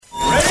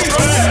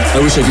I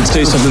wish I could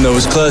say something that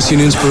was classy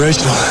and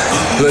inspirational,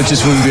 but that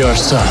just wouldn't be our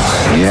style.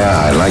 Yeah,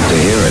 I'd like to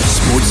hear it.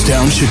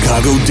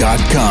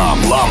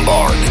 SportsTownChicago.com.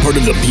 Lombard, part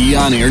of the Be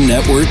On Air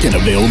network and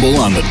available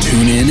on the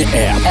TuneIn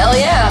app. Hell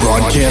yeah.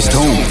 Broadcast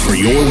home for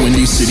your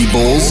Windy City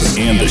Bulls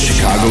and the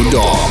Chicago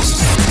Dogs.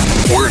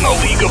 We're in a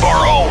league of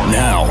our own.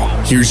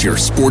 Now, here's your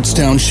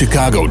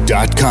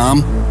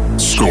SportsTownChicago.com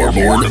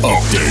scoreboard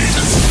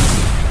update.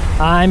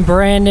 I'm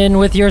Brandon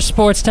with your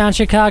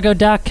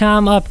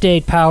SportsTownChicago.com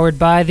update powered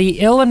by the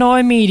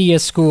Illinois Media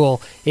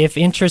School. If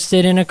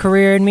interested in a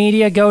career in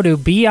media, go to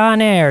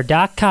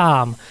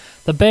beonair.com.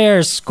 The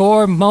Bears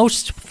score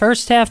most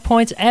first-half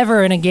points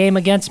ever in a game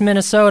against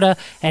Minnesota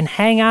and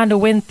hang on to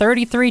win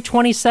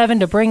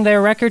 33-27 to bring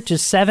their record to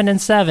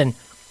 7-7.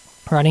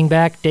 Running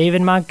back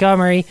David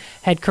Montgomery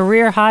had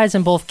career highs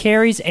in both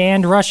carries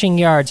and rushing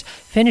yards,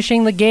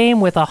 finishing the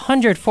game with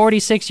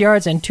 146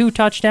 yards and 2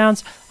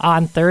 touchdowns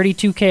on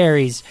 32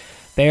 carries.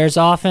 Bears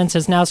offense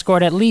has now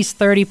scored at least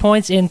 30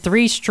 points in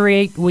 3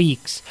 straight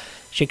weeks.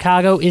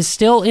 Chicago is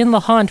still in the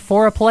hunt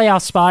for a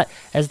playoff spot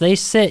as they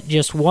sit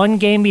just 1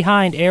 game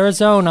behind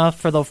Arizona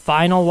for the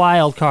final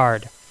wild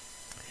card.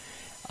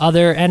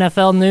 Other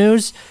NFL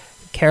news: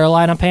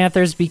 Carolina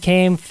Panthers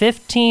became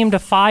 5th team to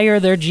fire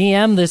their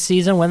GM this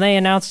season when they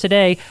announced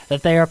today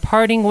that they are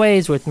parting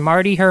ways with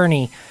Marty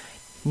Herney.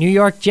 New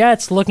York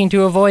Jets, looking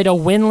to avoid a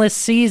winless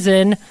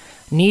season,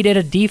 needed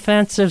a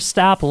defensive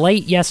stop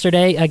late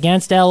yesterday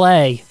against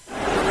L.A. On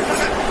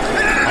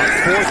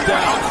 4th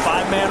down,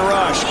 5-man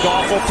rush.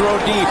 Goff will throw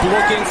deep,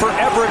 looking for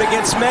Everett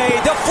against May.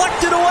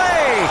 Deflected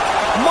away!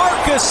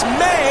 Marcus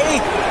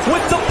May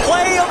with the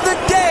play of the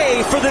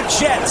day for the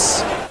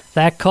Jets.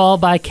 That call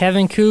by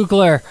Kevin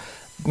Kugler.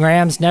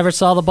 Rams never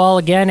saw the ball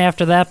again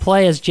after that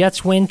play as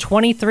Jets win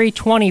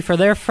 23-20 for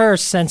their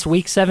first since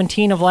Week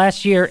 17 of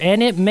last year,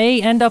 and it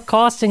may end up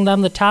costing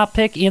them the top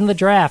pick in the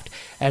draft.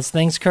 As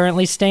things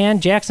currently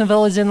stand,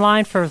 Jacksonville is in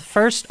line for the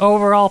first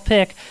overall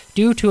pick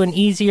due to an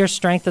easier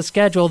strength of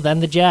schedule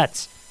than the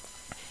Jets.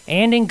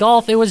 And in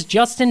golf, it was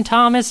Justin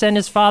Thomas and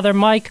his father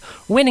Mike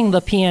winning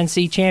the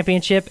PNC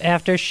Championship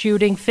after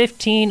shooting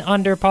 15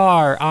 under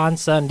par on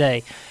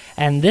Sunday.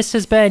 And this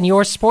has been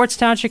your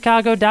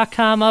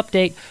SportsTownChicago.com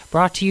update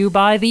brought to you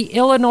by the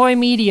Illinois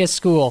Media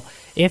School.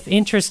 If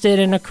interested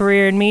in a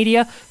career in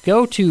media,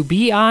 go to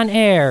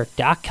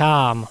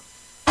beonair.com.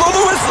 Blow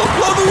the whistle!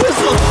 Blow the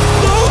whistle!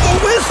 Blow the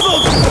whistle!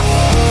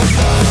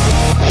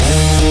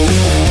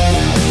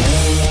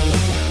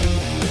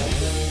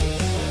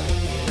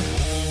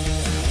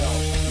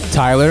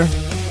 Tyler,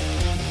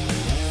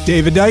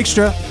 David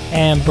Dykstra,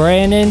 and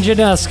Brandon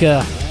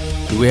Januska.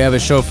 We have a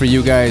show for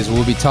you guys.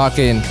 We'll be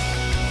talking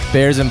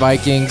Bears and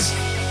Vikings.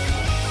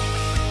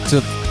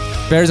 So,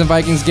 Bears and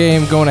Vikings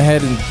game, going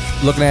ahead and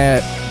looking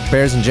at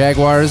Bears and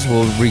Jaguars.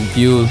 We'll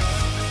review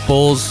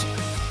Bulls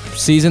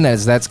season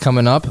as that's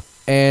coming up.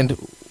 And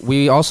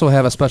we also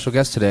have a special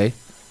guest today.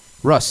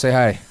 Russ, say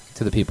hi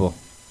to the people.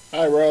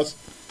 Hi, Russ.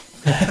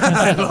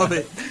 I love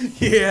it.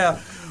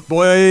 Yeah.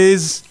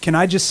 Boys, can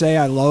I just say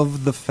I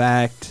love the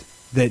fact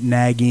that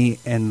Nagy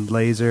and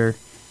Laser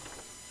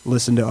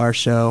listen to our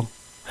show?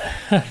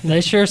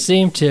 They sure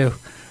seem to.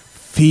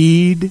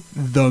 Feed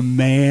the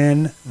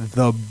man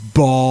the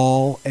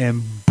ball,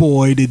 and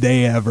boy, did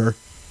they ever.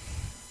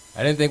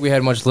 I didn't think we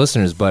had much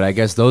listeners, but I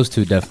guess those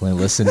two definitely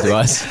listened to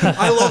us.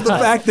 I love the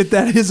fact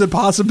that is a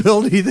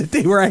possibility that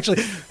they were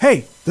actually,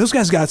 hey, those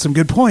guys got some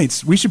good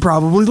points. We should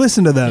probably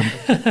listen to them.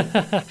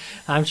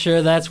 I'm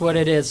sure that's what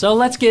it is. So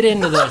let's get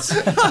into this.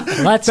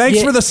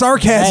 Thanks for the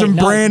sarcasm,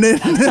 Brandon.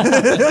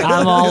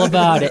 I'm all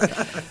about it.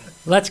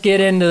 Let's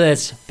get into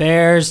this.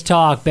 Bears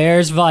talk.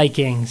 Bears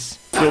Vikings.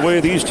 The way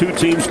these two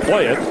teams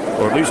play it,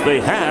 or at least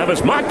they have,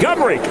 as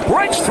Montgomery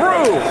breaks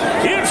through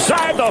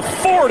inside the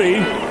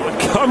 40.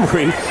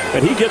 Montgomery,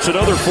 and he gets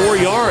another 4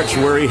 yards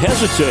where he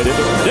hesitated.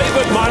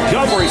 David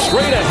Montgomery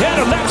straight ahead,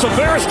 and that's a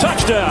Bears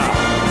touchdown.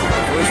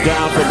 First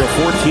down from the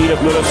 14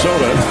 of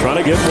Minnesota. Trying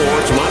to get more.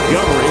 It's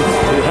Montgomery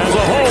who has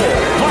a hole.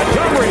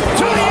 Montgomery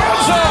to the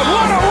end zone.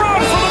 What a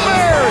run for the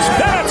Bears,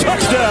 and a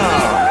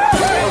touchdown.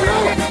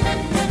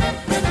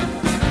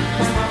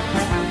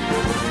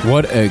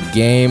 What a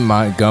game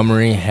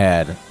Montgomery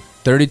had.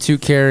 32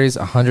 carries,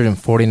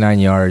 149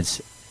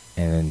 yards,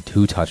 and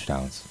 2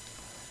 touchdowns.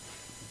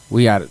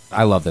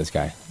 I love this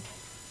guy.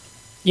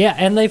 Yeah,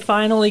 and they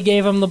finally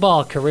gave him the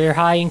ball. Career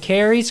high in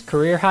carries,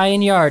 career high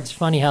in yards.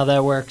 Funny how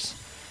that works.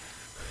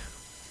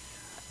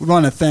 We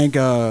want to thank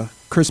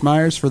Chris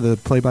Myers for the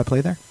play-by-play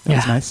there. That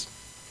was nice.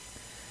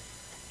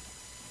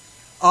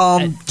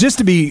 Just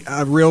to be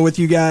real with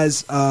you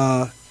guys,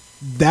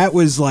 that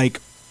was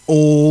like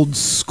old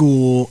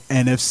school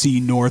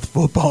NFC North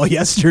football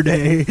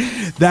yesterday.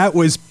 That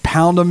was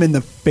pound them in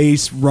the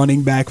face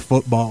running back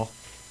football.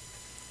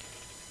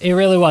 It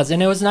really was,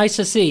 and it was nice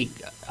to see.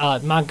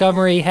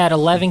 Montgomery had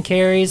 11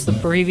 carries the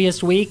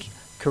previous week,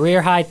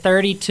 career high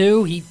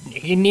 32.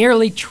 He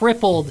nearly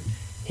tripled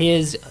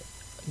his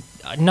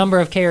number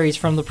of carries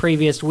from the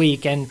previous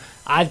week, and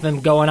I've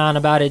been going on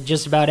about it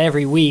just about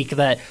every week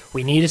that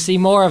we need to see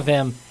more of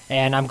him,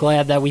 and I'm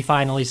glad that we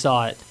finally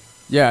saw it.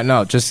 Yeah,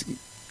 no, just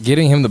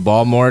getting him the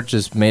ball more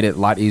just made it a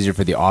lot easier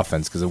for the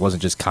offense because it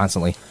wasn't just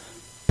constantly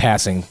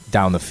passing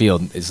down the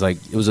field. It's like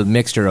it was a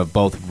mixture of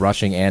both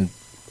rushing and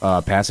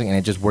passing, and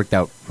it just worked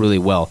out really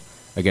well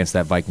against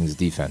that Vikings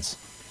defense.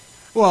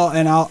 Well,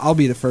 and I'll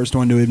be the first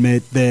one to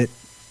admit that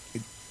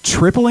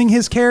tripling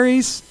his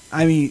carries,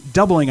 I mean,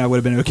 doubling I would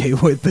have been okay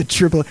with, but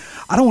tripling,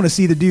 I don't want to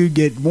see the dude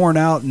get worn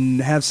out and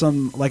have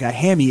some, like a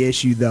hammy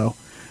issue, though.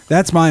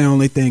 That's my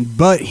only thing.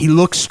 But he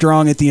looks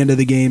strong at the end of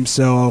the game,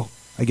 so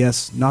I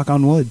guess knock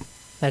on wood.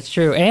 That's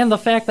true. And the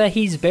fact that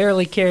he's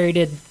barely carried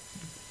it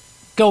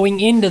going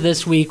into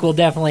this week will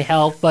definitely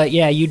help. But,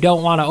 yeah, you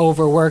don't want to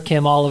overwork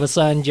him all of a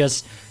sudden.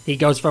 Just he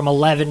goes from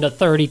 11 to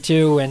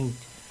 32, and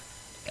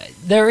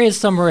there is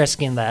some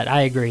risk in that.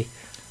 I agree.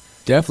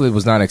 Definitely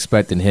was not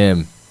expecting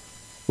him.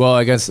 Well,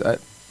 I guess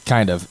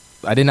kind of.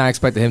 I did not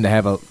expect him to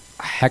have a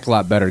heck of a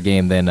lot better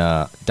game than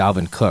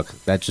Dalvin Cook.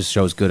 That just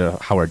shows good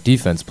how our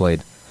defense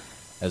played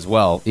as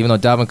well. Even though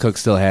Dalvin Cook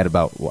still had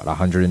about,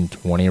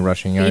 120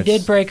 rushing yards? He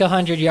did break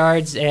 100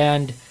 yards,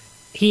 and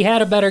he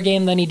had a better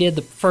game than he did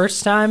the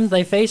first time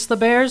they faced the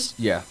Bears.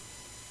 Yeah.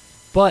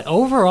 But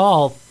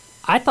overall,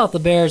 I thought the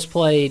Bears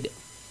played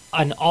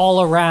an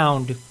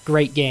all-around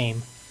great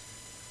game.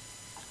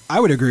 I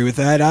would agree with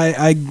that.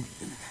 I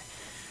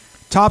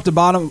top to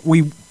bottom,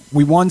 we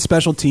won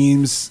special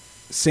teams.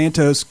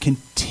 Santos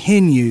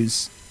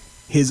continues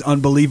his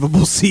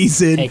unbelievable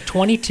season. Hey,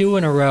 22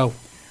 in a row.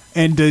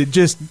 And to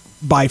just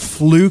by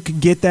fluke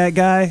get that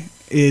guy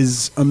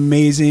is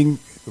amazing.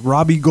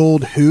 Robbie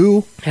Gould,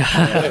 who?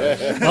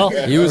 Well,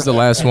 he was the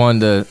last one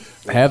to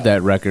have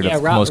that record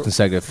of most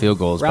consecutive field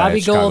goals.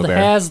 Robbie Gould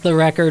has the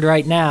record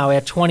right now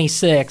at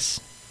 26.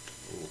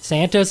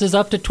 Santos is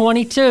up to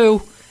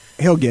 22.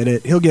 He'll get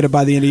it. He'll get it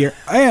by the end of the year.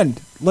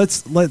 And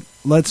let's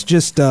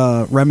just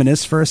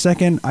reminisce for a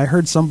second. I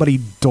heard somebody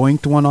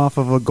doinked one off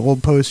of a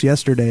goalpost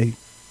yesterday.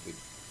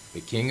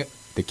 The king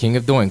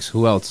of doinks.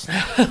 Who else?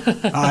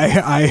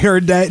 I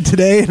heard that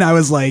today, and I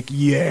was like,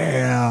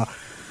 yeah.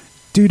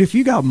 Dude, if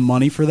you got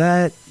money for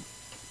that,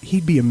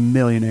 he'd be a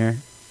millionaire.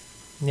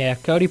 Yeah,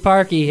 Cody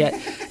Parkey.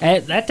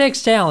 That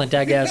takes talent,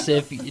 I guess.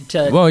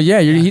 Well,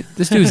 yeah,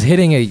 this dude's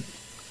hitting a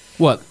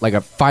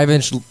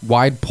 5-inch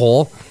wide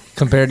pole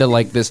compared to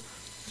like this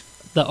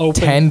the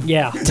open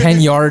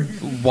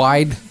 10-yard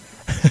wide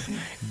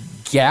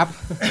gap.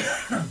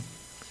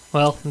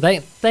 Well,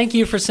 thank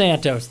you for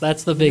Santos.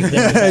 That's the big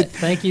thing.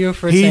 Thank you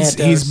for Santos.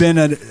 He's been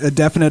a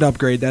definite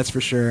upgrade, that's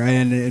for sure,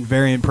 and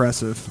very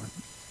impressive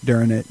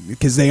during it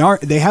because they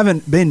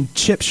haven't been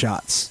chip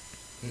shots.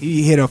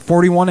 He hit a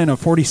 41 and a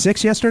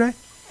 46 yesterday,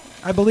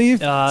 I believe.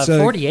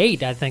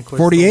 48, I think, was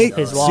 48.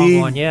 His long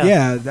one.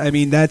 Yeah. I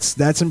mean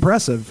that's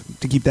impressive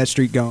to keep that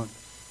streak going.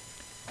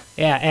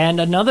 Yeah, and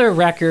another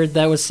record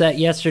that was set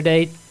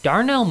yesterday,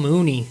 Darnell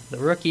Mooney, the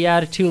rookie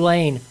out of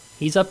Tulane.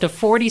 He's up to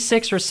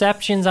 46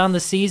 receptions on the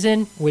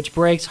season, which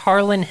breaks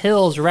Harlan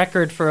Hill's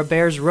record for a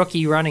Bears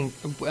rookie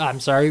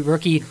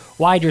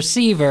wide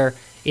receiver.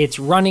 It's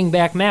running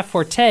back Matt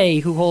Forte,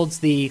 who holds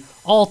the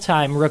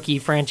all-time rookie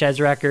franchise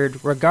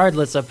record,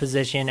 regardless of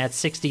position, at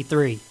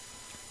 63.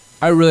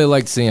 I really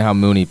liked seeing how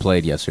Mooney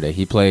played yesterday.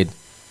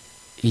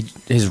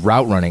 His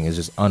route running is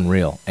just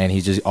unreal, and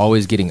he's just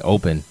always getting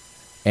open.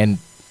 And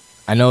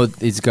I know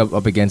he's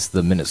up against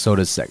the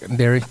Minnesota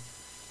secondary.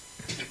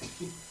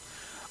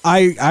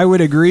 I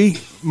would agree.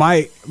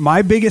 My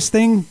biggest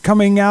thing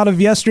coming out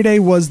of yesterday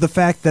was the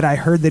fact that I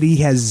heard that he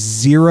has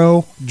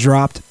 0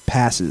 dropped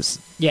passes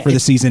for the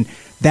season.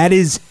 That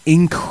is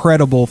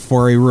incredible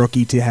for a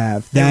rookie to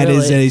have. That really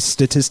is a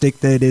statistic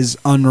that is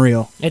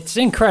unreal. It's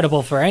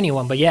incredible for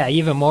anyone, but yeah,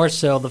 even more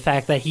so the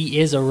fact that he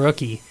is a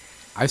rookie.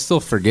 I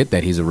still forget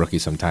that he's a rookie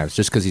sometimes,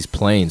 just because he's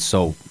playing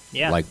so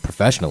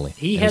professionally.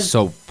 He's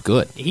so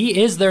good. He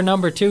is their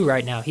number 2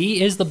 right now.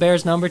 He is the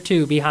Bears' number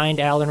 2 behind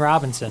Allen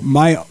Robinson.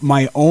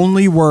 My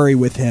only worry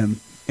with him,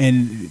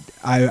 and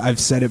I've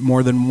said it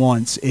more than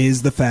once,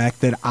 is the fact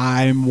that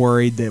I'm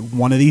worried that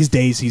one of these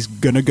days he's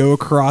going to go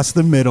across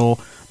the middle,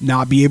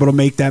 not be able to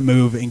make that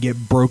move, and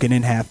get broken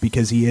in half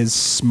because he is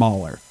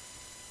smaller.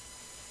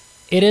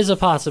 It is a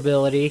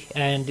possibility,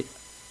 and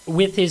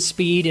with his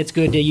speed, it's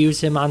good to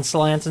use him on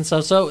slants and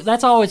stuff. So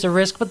that's always a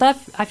risk, but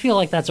I feel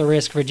like that's a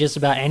risk for just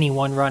about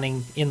anyone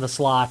running in the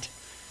slot.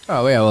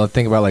 Oh, yeah, well,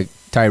 think about like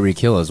Tyreek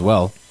Hill as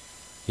well.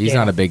 He's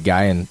not a big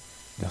guy, and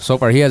so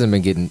far he hasn't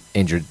been getting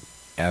injured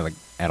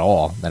at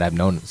all that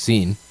I've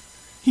seen.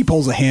 He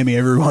pulls a hammy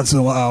every once in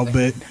a while,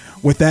 but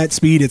with that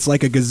speed, it's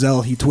like a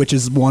gazelle. He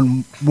twitches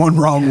one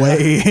wrong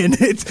way, and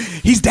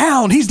he's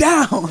down.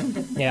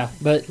 Yeah,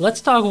 but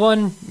let's talk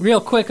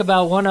real quick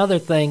about one other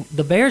thing.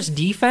 The Bears'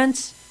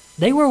 defense,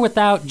 they were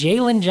without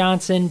Jalen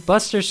Johnson,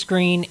 Buster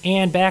Skrine,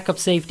 and backup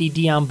safety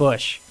Deion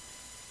Bush.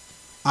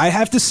 I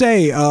have to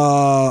say,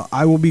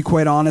 I will be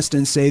quite honest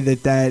and say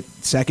that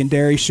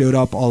secondary showed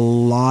up a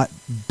lot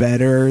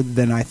better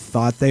than I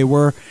thought they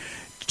were.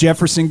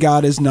 Jefferson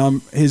got his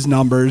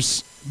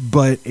numbers,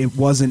 but it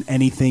wasn't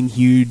anything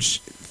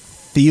huge.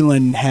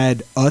 Thielen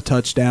had a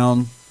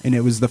touchdown, and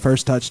it was the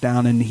first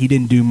touchdown, and he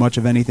didn't do much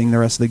of anything the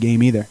rest of the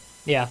game either.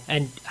 Yeah,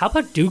 and how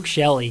about Duke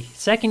Shelley?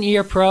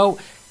 Second-year pro.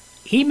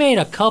 he made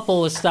a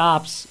couple of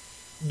stops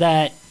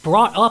that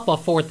brought up a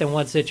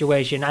 4th-and-1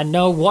 situation. I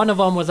know one of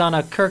them was on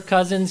a Kirk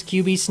Cousins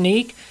QB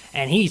sneak,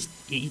 and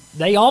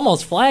they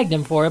almost flagged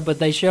him for it, but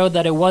they showed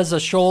that it was a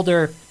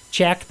shoulder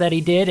check that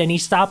he did, and he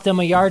stopped him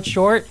a yard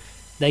short.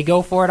 They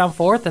go for it on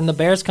 4th, and the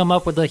Bears come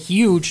up with a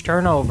huge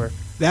turnover.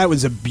 That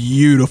was a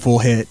beautiful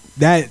hit.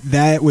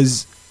 That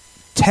was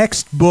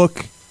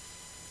textbook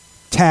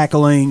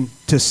tackling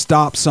to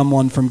stop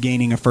someone from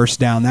gaining a first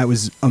down. That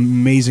was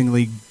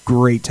amazingly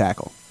great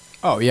tackle.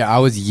 Oh yeah, I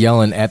was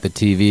yelling at the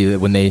TV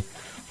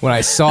when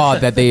I saw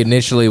that they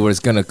initially was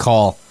going to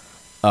call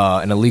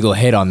an illegal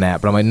hit on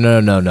that, but I'm like,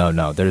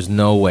 no, there's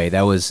no way.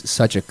 That was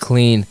such a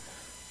clean,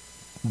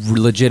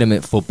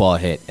 legitimate football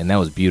hit, and that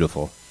was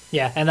beautiful.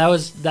 Yeah, and that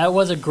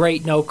was a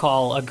great no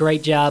call, a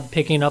great job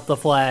picking up the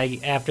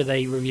flag after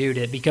they reviewed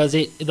it, because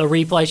the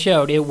replay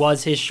showed it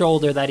was his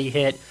shoulder that he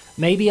hit,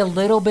 maybe a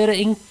little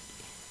bit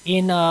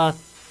in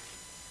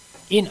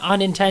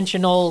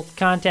unintentional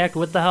contact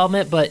with the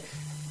helmet, but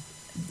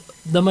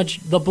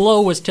the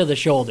blow was to the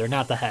shoulder,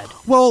 not the head.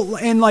 Well,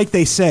 and like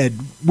they said,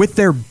 with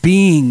there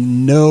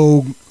being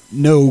no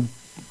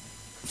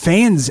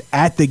fans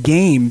at the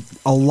game,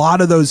 a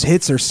lot of those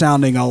hits are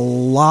sounding a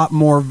lot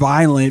more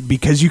violent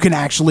because you can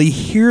actually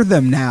hear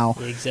them now.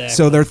 Exactly.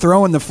 So they're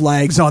throwing the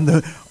flags on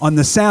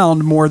the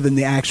sound more than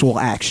the actual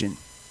action.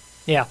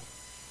 Yeah.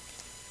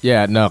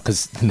 Yeah, no,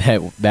 because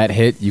that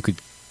hit, you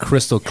could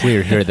crystal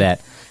clear hear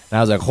that. And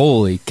I was like,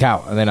 holy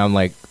cow. And then I'm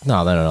like,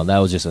 no, that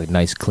was just a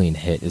nice, clean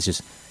hit. It's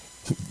just,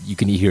 you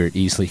can hear it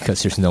easily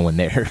because there's no one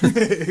there.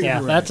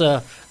 Yeah,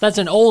 Right. that's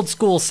an old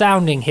school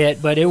sounding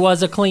hit, but it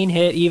was a clean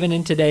hit even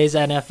in today's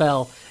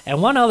NFL.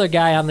 And one other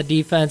guy on the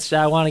defense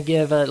I want to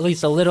give at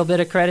least a little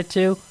bit of credit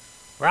to,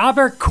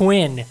 Robert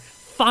Quinn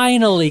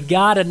finally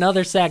got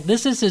another sack.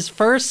 This is his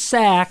first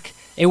sack.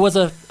 It was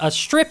a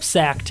strip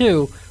sack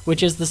too,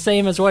 which is the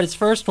same as what his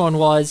first one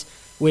was,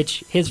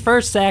 which his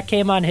first sack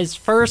came on his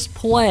first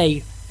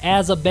play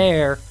as a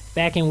Bear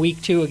back in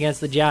Week 2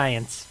 against the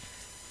Giants.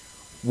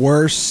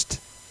 Worst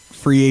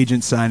free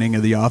agent signing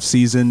of the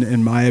offseason,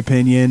 in my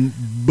opinion,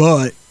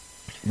 but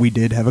we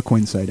did have a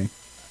Quinn sighting.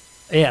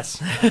 Yes.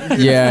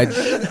 Yeah,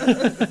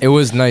 it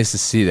was nice to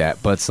see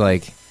that, but it's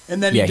like...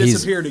 And then he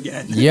disappeared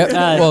again. Yep.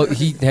 Well,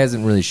 he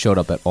hasn't really showed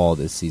up at all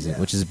this season,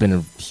 which has been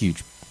a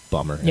huge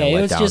bummer. Yeah,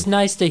 it was just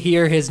nice to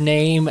hear his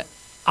name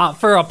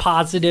for a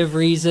positive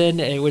reason.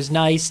 It was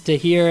nice to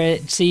hear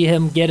it, see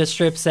him get a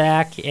strip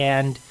sack,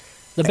 and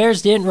the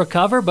Bears didn't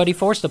recover, but he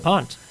forced a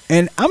punt.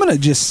 And I'm going to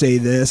just say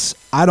this.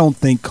 I don't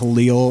think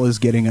Khalil is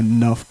getting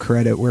enough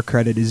credit where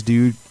credit is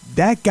due.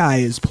 That guy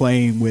is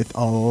playing with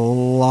a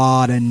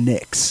lot of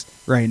nicks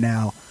right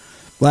now.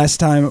 Last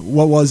time,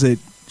 what was it?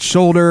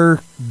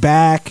 Shoulder,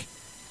 back,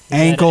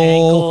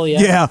 ankle.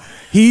 Yeah.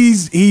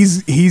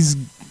 He's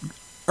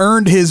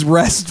earned his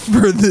rest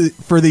for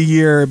the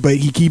year, but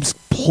he keeps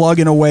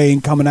plugging away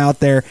and coming out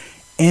there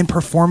and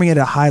performing at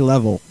a high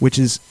level, which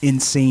is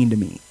insane to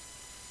me.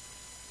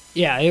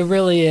 Yeah, it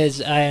really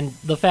is. And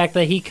the fact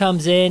that he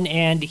comes in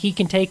and he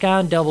can take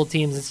on double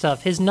teams and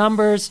stuff, his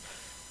numbers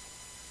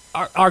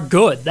are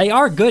good. They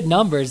are good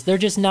numbers. They're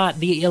just not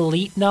the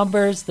elite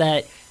numbers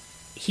that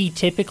he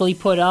typically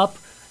put up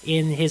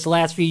in his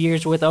last few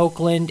years with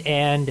Oakland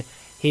and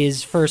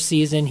his first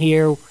season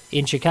here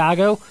in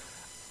Chicago.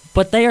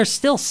 But they are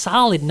still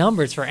solid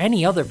numbers for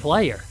any other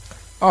player.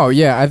 Oh,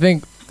 yeah. I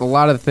think a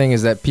lot of the thing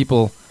is that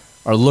people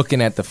are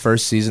looking at the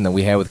first season that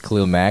we had with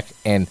Khalil Mack,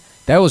 and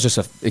that was just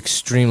an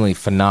extremely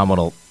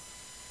phenomenal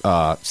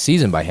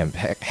season by him.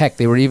 Heck,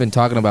 they were even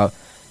talking about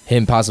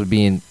him possibly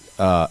being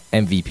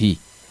MVP.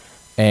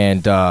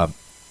 And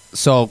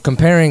so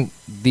comparing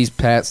these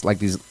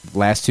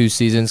last two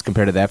seasons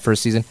compared to that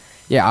first season,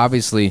 yeah,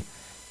 obviously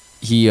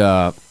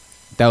that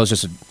was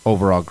just an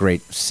overall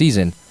great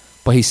season,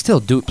 but he's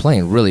still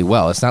playing really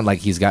well. It's not like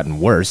he's gotten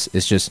worse.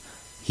 It's just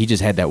he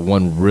just had that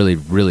one really,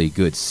 really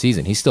good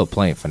season. He's still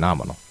playing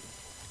phenomenal.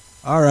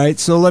 All right,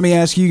 so let me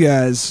ask you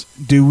guys,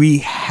 do we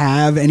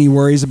have any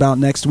worries about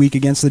next week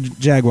against the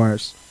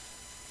Jaguars?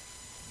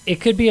 It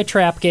could be a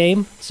trap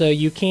game, so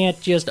you can't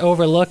just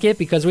overlook it,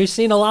 because we've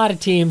seen a lot of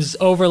teams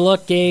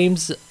overlook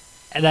games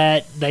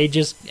that they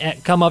just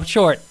come up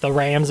short. The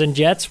Rams and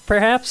Jets,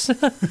 perhaps?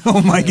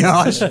 Oh, my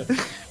gosh.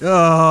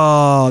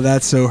 Oh,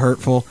 that's so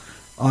hurtful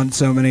on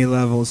so many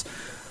levels.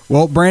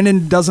 Well,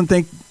 Brandon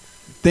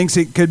thinks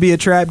it could be a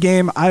trap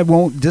game. I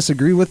won't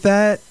disagree with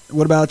that.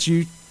 What about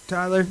you,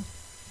 Tyler?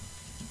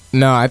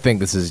 No, I think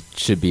this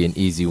should be an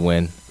easy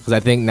win. Because I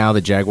think now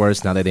the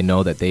Jaguars, now that they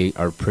know that they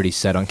are pretty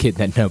set on getting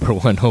that number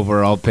 1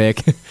 overall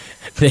pick,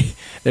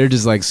 they're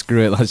just like,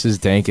 screw it, let's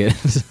just tank it.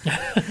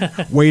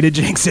 Way to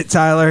jinx it,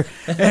 Tyler.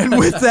 And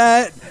with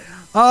that,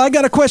 I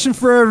got a question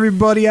for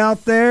everybody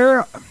out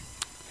there.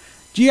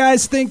 Do you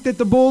guys think that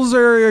the Bulls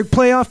are a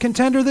playoff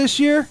contender this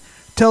year?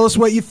 Tell us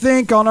what you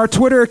think on our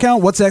Twitter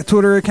account. What's that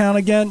Twitter account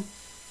again?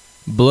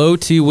 Blow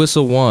T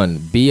Whistle 1.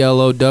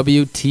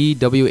 BLOWTWHISTLE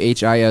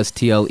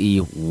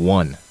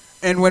 1.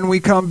 And when we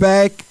come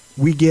back,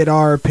 we get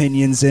our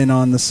opinions in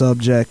on the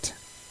subject.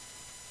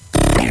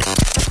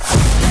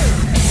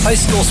 High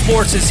school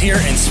sports is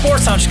here, and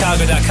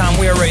SportsOnChicago.com,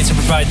 we are ready to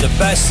provide the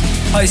best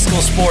high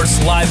school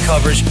sports live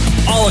coverage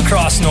all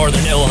across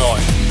Northern Illinois.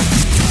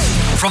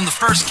 From the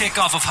first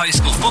kickoff of high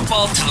school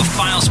football to the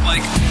final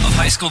spike of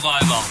high school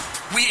volleyball,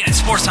 we at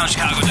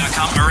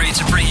SportsOnChicago.com are ready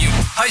to bring you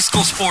high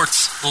school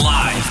sports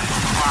live.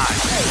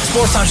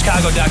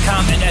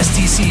 SportsOnChicago.com and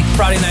STC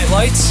Friday Night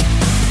Lights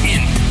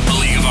in a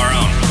league of our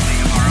own.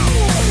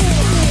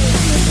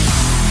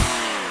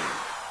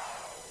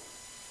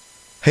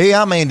 Hey,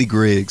 I'm Andy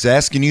Griggs,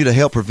 asking you to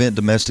help prevent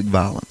domestic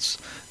violence.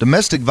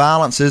 Domestic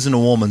violence isn't a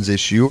woman's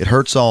issue. It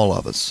hurts all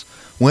of us.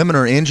 Women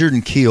are injured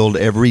and killed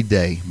every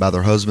day by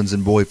their husbands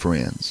and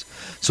boyfriends.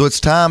 So it's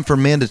time for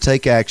men to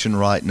take action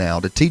right now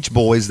to teach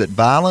boys that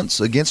violence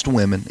against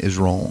women is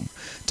wrong,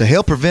 to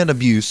help prevent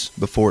abuse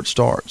before it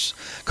starts.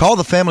 Call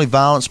the Family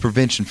Violence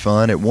Prevention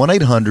Fund at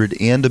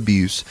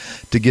 1-800-END-ABUSE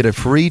to get a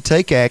free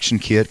Take Action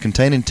kit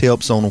containing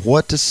tips on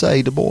what to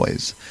say to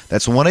boys.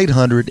 That's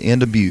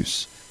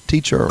 1-800-END-ABUSE.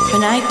 Teach early.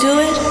 When I do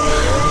it,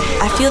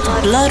 I feel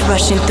the blood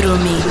rushing through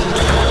me,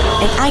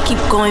 and I keep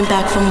going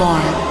back for more.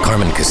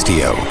 Carmen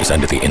Castillo is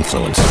under the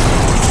influence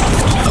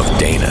of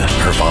Dana,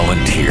 her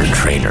volunteer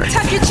trainer.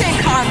 Tuck your chin,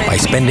 Carmen. By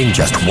spending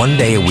just 1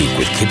 day a week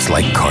with kids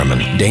like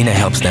Carmen, Dana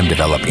helps them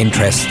develop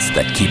interests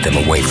that keep them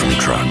away from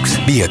drugs.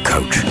 Be a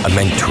coach, a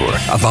mentor,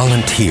 a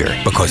volunteer,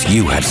 because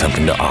you have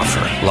something to offer.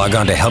 Log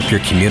on to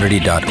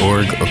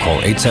helpyourcommunity.org or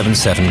call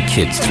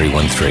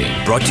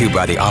 877-KIDS-313. Brought to you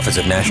by the Office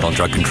of National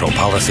Drug Control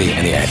Policy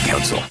and the Ad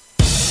Council.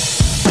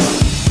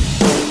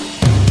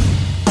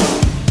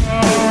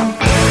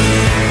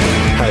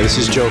 Hi, this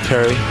is Joe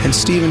Perry and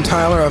Steven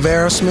Tyler of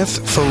Aerosmith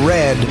for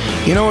Red.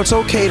 You know, it's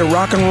okay to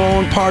rock and roll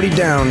and party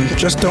down.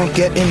 Just don't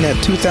get in that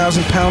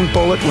 2,000-pound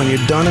bullet when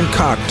you're done and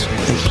cocked.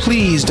 And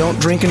please don't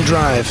drink and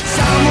drive.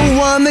 I'm the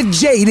one that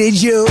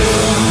jaded you.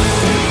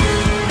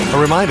 A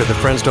reminder that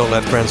friends don't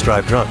let friends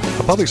drive drunk.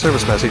 A public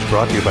service message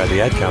brought to you by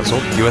the Ad Council,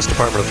 U.S.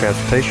 Department of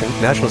Transportation,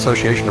 National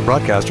Association of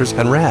Broadcasters,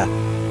 and RAD.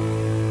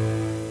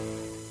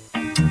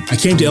 I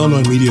came to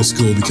Illinois Media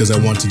School because I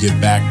want to give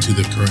back to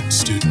the current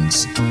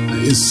students.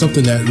 It's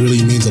something that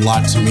really means a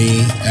lot to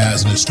me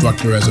as an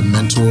instructor, as a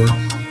mentor,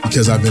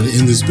 because I've been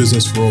in this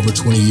business for over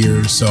 20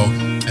 years. So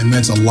it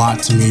meant a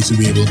lot to me to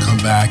be able to come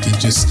back and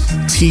just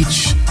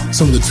teach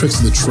some of the tricks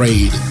of the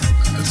trade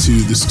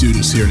to the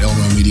students here at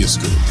Illinois Media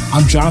School.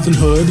 I'm Jonathan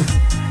Hood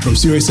from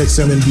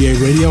SiriusXM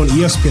NBA Radio and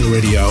ESPN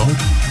Radio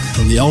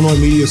from the Illinois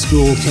Media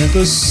School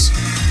campus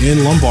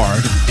in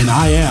Lombard, and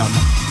I am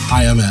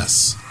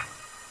IMS.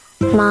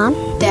 Mom?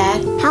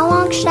 Dad? How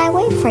long should I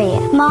wait for you?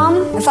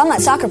 Mom? If I'm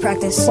at soccer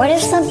practice. What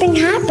if something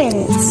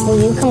happens? Will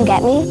you come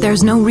get me?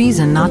 There's no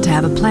reason not to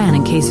have a plan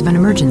in case of an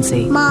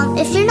emergency. Mom,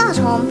 if you're not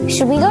home,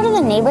 should we go to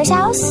the neighbor's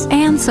house?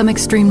 And some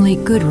extremely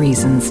good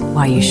reasons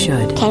why you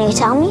should. Can you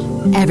tell me?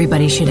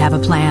 Everybody should have a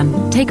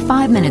plan. Take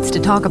 5 minutes to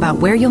talk about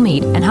where you'll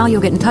meet and how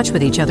you'll get in touch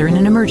with each other in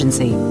an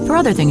emergency. For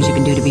other things you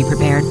can do to be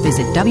prepared,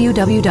 visit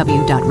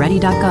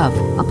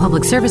www.ready.gov. A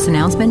public service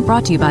announcement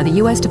brought to you by the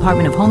U.S.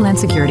 Department of Homeland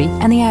Security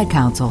and the Ad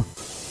Council.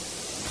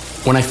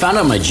 When I found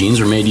out my jeans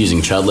were made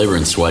using child labor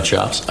in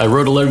sweatshops, I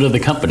wrote a letter to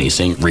the company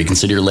saying,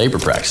 reconsider your labor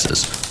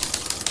practices.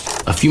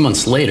 A few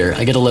months later,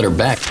 I get a letter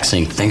back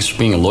saying, thanks for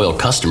being a loyal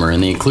customer,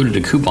 and they included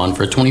a coupon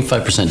for a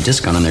 25%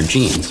 discount on their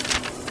jeans.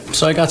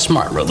 So I got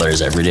smart, wrote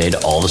letters every day to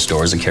all the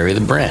stores that carry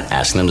the brand,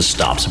 asking them to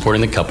stop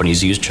supporting the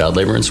companies who use child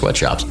labor in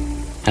sweatshops.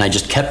 And I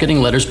just kept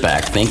getting letters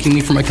back, thanking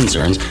me for my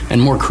concerns,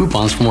 and more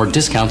coupons for more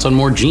discounts on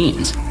more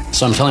jeans.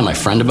 So I'm telling my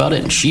friend about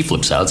it, and she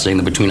flips out, saying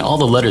that between all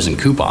the letters and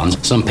coupons,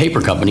 some paper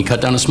company cut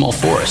down a small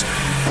forest,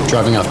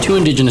 driving off 2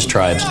 indigenous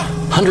tribes,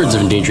 hundreds of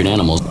endangered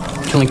animals,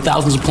 killing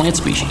thousands of plant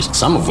species,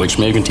 some of which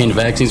may have contained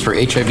vaccines for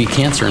HIV,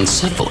 cancer, and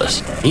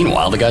syphilis.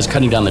 Meanwhile, the guys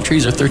cutting down the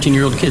trees are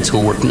 13-year-old kids who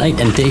will work night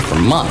and day for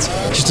months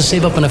just to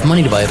save up enough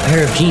money to buy a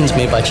pair of jeans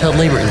made by child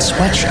labor in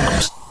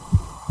sweatshops.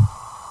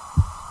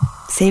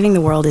 Saving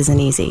the world isn't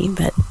easy,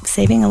 but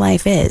saving a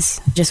life is.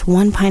 Just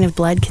 1 pint of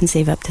blood can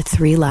save up to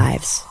 3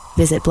 lives.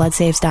 Visit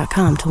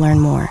bloodsaves.com to learn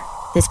more.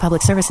 This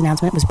public service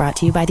announcement was brought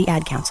to you by the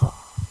Ad Council.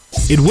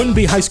 It wouldn't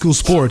be high school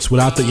sports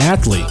without the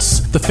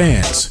athletes, the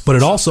fans, but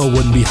it also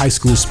wouldn't be high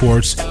school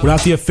sports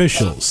without the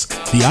officials.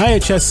 The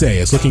IHSA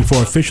is looking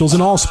for officials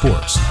in all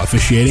sports.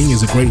 Officiating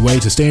is a great way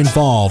to stay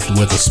involved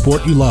with the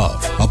sport you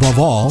love. Above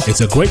all,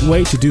 it's a great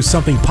way to do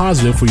something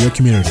positive for your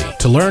community.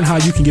 To learn how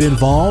you can get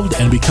involved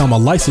and become a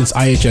licensed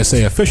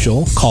IHSA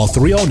official, call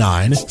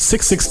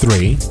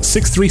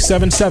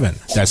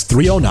 309-663-6377. That's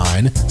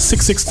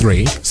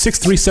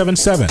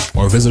 309-663-6377.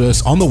 Or visit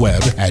us on the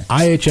web at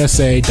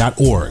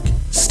ihsa.org.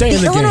 Stay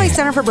in the Illinois game.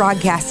 Center for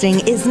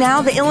Broadcasting is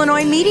now the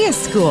Illinois Media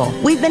School.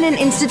 We've been an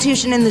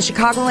institution in the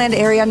Chicagoland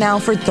area now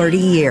for 30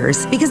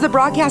 years. Because the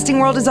broadcasting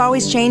world is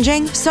always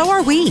changing, so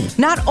are we.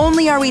 Not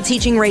only are we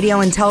teaching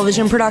radio and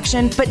television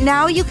production, but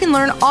now you can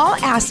learn all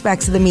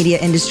aspects of the media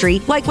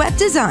industry, like web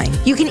design.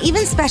 You can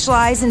even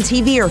specialize in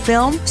TV or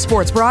film,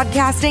 sports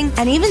broadcasting,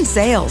 and even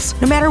sales.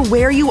 No matter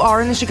where you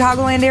are in the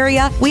Chicagoland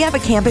area, we have a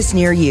campus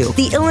near you.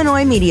 The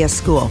Illinois Media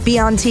School. Be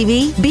on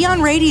TV, be on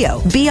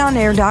radio,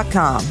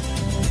 beonair.com.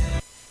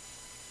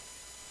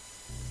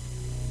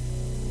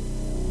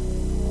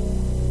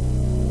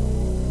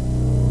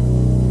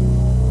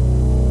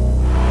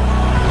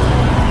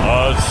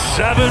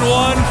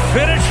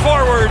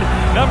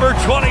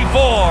 number 24,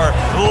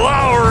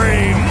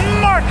 Lauri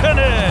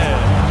Markkanen.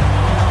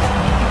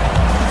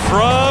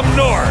 From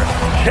North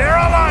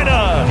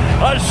Carolina,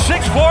 a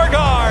 6'4"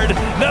 guard,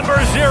 number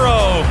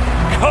 0,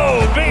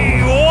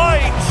 Kobe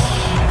White.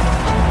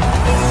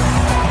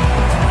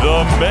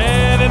 The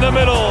man in the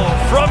middle,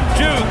 from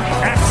Duke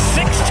at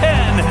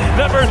 6'10",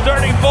 number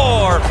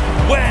 34,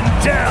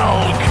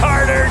 Wendell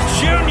Carter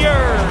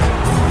Jr.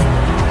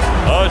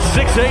 A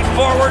 6'8"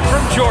 forward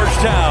from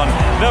Georgetown,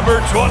 number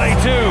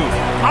 22,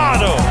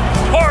 Otto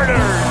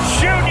Porter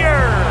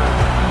Jr.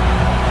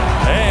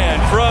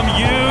 And from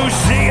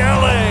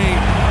UCLA,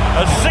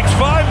 a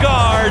 6'5"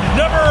 guard,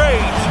 number 8,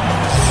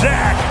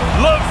 Zach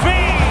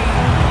LaVine.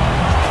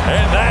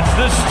 And that's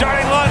the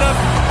starting lineup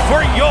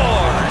for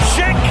your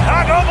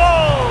Chicago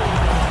Bulls.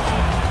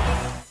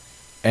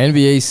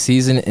 NBA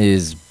season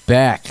is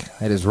back.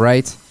 That is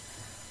right.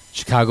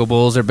 Chicago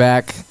Bulls are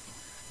back.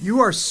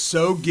 You are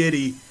so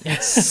giddy.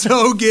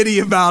 So giddy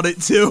about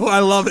it, too. I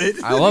love it.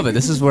 I love it.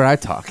 This is where I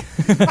talk.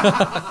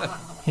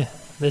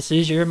 This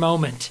is your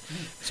moment.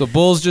 So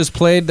Bulls just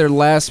played their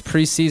last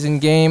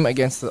preseason game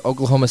against the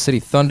Oklahoma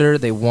City Thunder.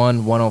 They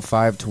won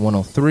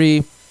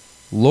 105-103.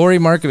 Lauri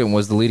Markkanen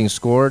was the leading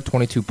scorer,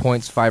 22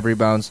 points, 5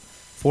 rebounds,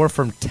 4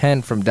 from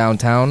 10 from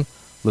downtown.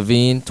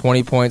 LaVine,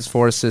 20 points,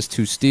 4 assists,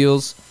 2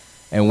 steals.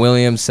 And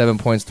Williams, 7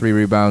 points, 3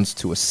 rebounds,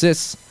 2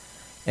 assists.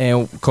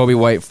 And Kobe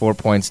White, 4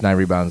 points, 9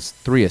 rebounds,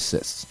 3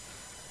 assists.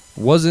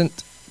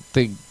 Wasn't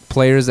the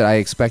players that I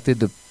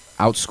expected to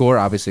outscore,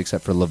 obviously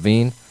except for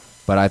LaVine,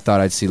 but I thought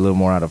I'd see a little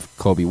more out of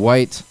Kobe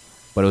White.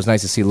 But it was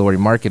nice to see Lauri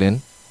Markkanen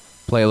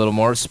play a little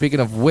more.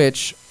 Speaking of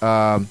which,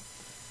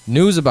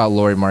 news about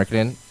Lauri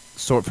Markkanen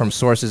from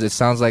sources, it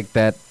sounds like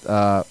that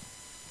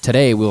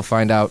today we'll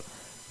find out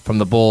from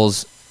the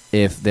Bulls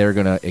if they're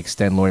going to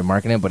extend Lauri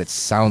Markkanen, but it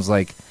sounds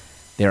like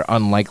they're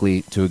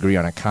unlikely to agree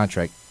on a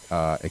contract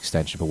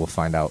extension, but we'll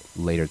find out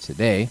later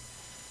today.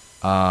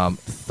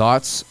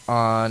 Thoughts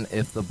on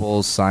if the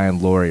Bulls sign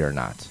Lauri or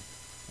not?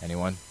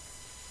 Anyone?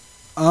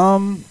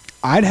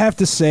 I'd have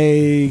to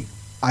say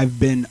I've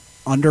been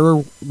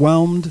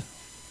underwhelmed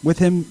with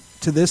him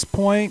to this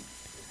point.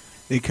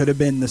 It could have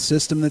been the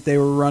system that they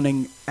were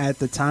running at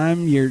the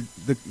time,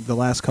 the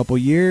last couple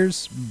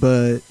years,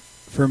 but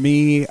for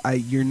me,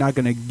 you're not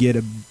going to get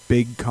a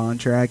big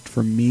contract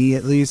from me,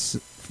 at least,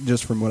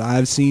 just from what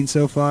I've seen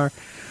so far.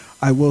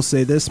 I will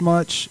say this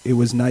much. It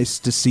was nice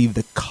to see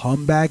the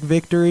comeback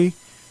victory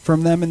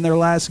from them in their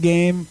last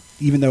game,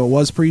 even though it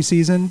was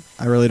preseason.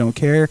 I really don't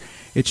care.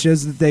 It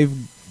shows that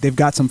they've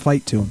got some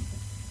fight to them.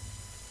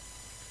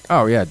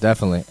 Oh, yeah,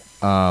 definitely.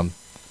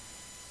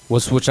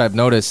 Which I've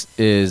noticed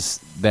is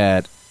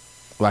that,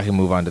 well, I can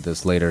move on to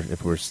this later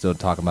if we're still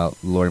talking about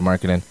Lauri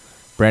Markkanen.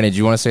 Brandon, do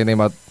you want to say anything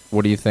about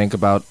what do you think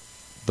about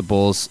the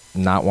Bulls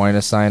not wanting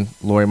to sign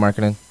Lauri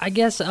Markkanen? I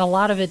guess a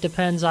lot of it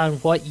depends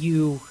on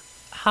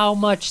how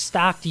much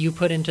stock do you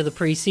put into the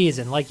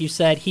preseason. Like you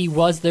said, he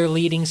was their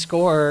leading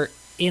scorer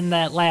in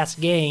that last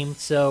game,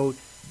 so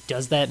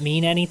does that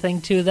mean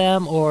anything to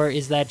them, or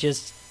is that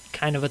just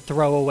kind of a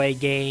throwaway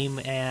game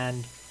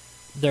and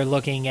they're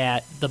looking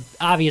at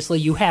obviously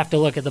you have to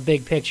look at the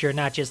big picture,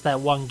 not just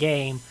that one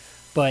game,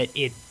 but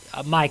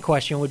my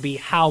question would be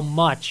how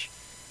much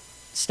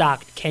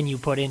stock can you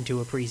put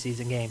into a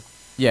preseason game?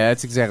 Yeah,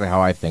 that's exactly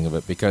how I think of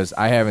it, because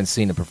I haven't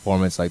seen a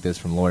performance like this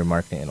from Lauri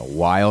Markkanen in a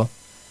while,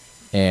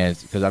 and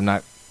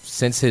because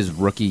since his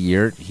rookie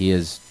year, he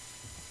has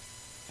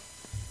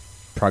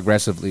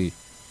progressively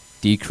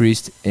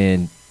decreased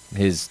in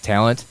his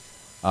talent.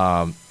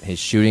 His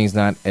shooting's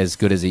not as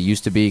good as it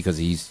used to be because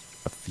he's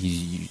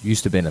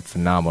used to been a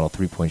phenomenal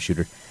three-point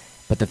shooter.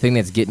 But the thing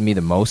that's getting me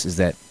the most is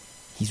that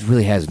he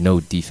really has no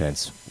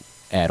defense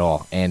at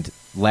all. And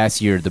last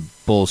year, the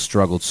Bulls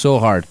struggled so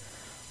hard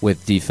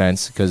with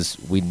defense because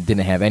we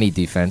didn't have any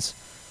defense,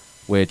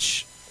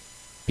 which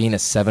being a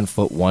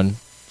 7'1"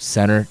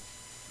 center,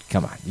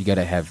 come on, you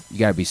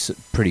gotta be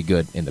pretty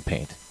good in the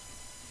paint.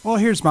 Well,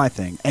 here's my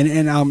thing,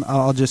 and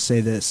I'll just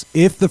say this: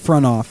 if the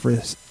front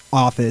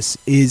office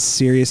is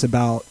serious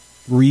about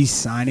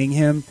re-signing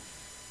him,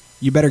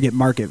 you better get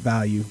market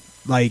value.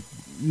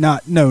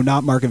 Not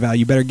market value.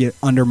 You better get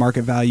under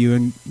market value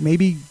and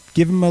maybe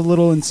give him a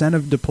little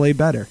incentive to play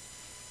better.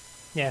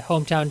 Yeah,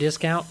 hometown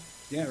discount.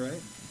 Yeah,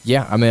 right.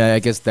 Yeah, I mean, I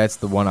guess that's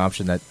the one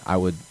option that I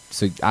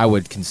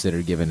would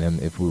consider giving him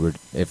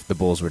if the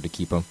Bulls were to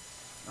keep him.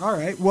 All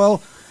right.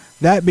 Well,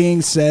 that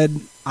being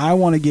said, I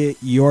want to get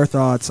your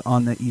thoughts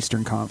on the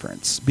Eastern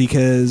Conference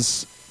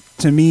because,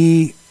 to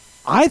me,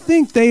 I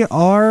think they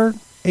are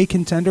a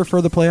contender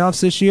for the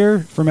playoffs this year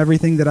from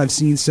everything that I've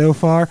seen so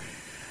far.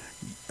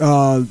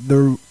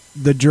 The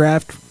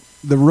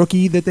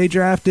rookie that they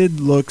drafted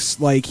looks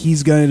like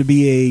he's going to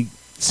be a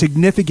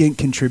significant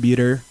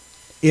contributor,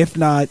 if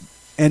not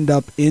end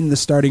up in the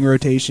starting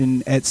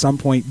rotation at some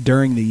point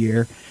during the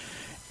year.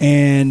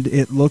 And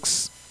it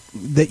looks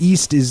the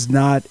East is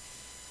not,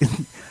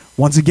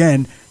 once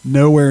again,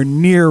 nowhere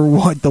near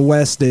what the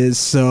West is.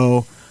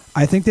 So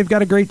I think they've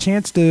got a great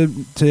chance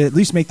to at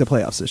least make the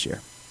playoffs this year.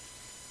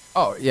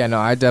 Oh, yeah, no,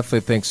 I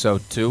definitely think so,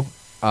 too.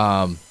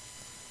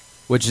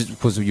 which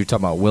was what you're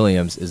talking about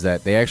Williams, is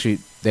that they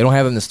don't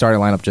have him in the starting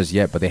lineup just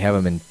yet, but they have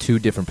him in 2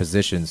 different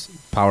positions,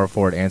 power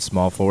forward and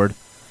small forward,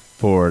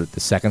 for the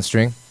second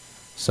string.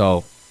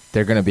 So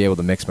they're going to be able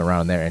to mix him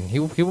around there, and he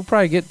will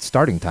probably get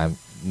starting time,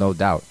 no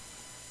doubt.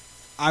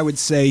 I would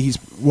say he's,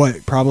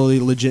 probably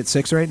legit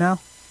 6 right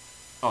now?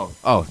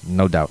 Oh,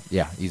 no doubt.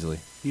 Yeah, easily.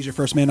 He's your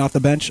first man off the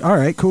bench? All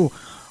right, cool.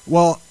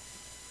 Well,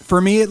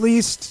 for me at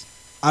least,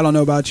 I don't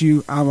know about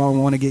you. I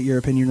want to get your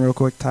opinion real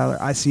quick, Tyler.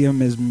 I see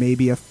him as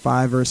maybe a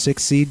 5 or a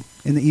 6 seed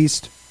in the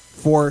East.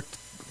 4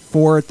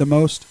 at the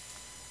most.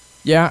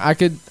 Yeah, I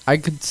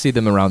could see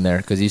them around there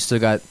because you still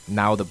got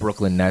now the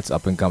Brooklyn Nets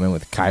up and coming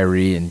with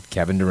Kyrie and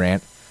Kevin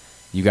Durant.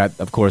 You got,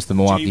 of course, the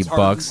Milwaukee James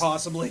Harden, Bucks.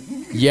 possibly.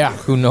 Yeah,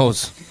 who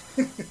knows?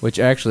 Which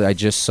actually I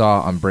just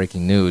saw on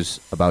breaking news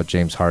about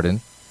James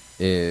Harden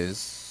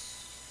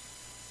is...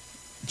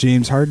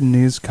 James Harden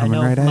news coming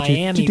right at you.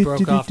 Miami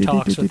broke off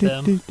talks with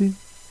them.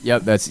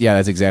 Yep, that's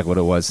exactly what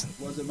it was.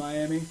 Was it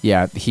Miami?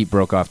 Yeah, the Heat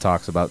broke off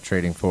talks about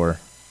trading for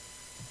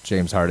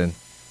James Harden.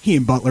 He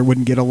and Butler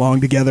wouldn't get along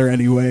together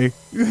anyway.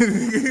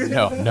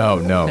 No.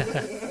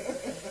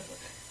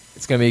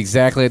 It's going to be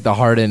exactly like the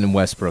Harden and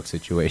Westbrook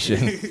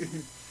situation.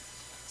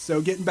 So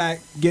getting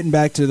back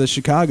to the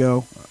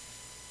Chicago,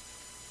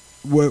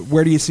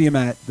 where do you see him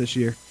at this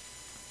year?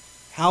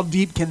 How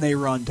deep can they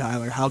run,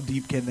 Tyler? How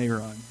deep can they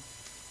run?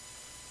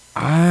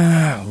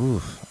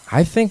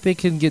 I think they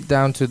can get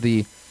down to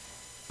the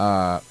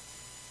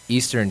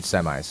Eastern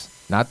semis.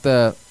 Not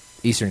the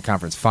Eastern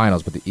Conference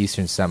Finals, but the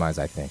Eastern semis,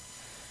 I think.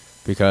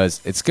 Because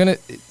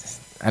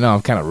I know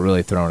I'm kind of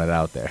really throwing it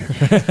out there.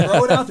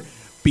 Throw it out there.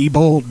 Be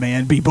bold,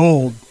 man. Be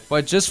bold.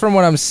 But just from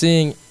what I'm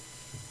seeing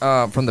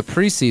from the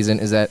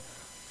preseason is that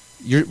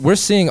we're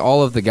seeing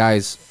all of the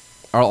guys,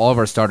 all of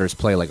our starters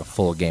play like a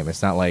full game.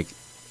 It's not like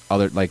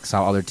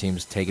some other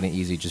teams taking it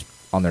easy just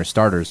on their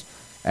starters.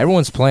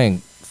 Everyone's playing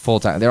full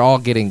time. They're all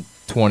getting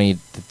 20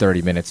 to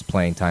 30 minutes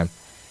playing time.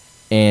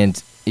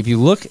 And if you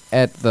look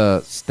at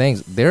the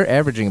things, they're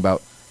averaging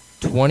about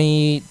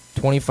 20,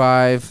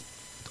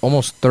 25,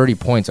 almost 30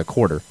 points a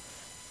quarter.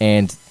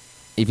 And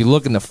if you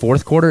look in the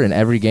fourth quarter in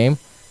every game,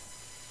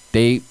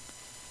 they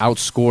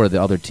outscore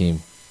the other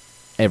team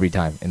every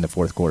time in the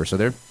fourth quarter. So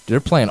they're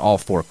playing all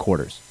 4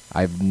 quarters.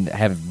 I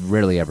have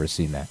rarely ever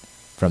seen that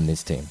from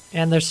this team.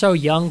 And they're so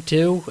young,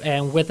 too,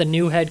 and with a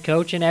new head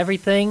coach and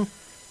everything,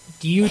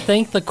 do you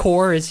think the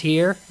core is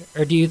here,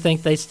 or do you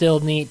think they still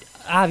need...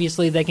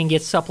 Obviously, they can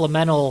get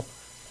supplemental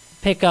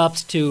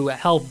pickups to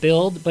help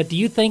build, but do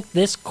you think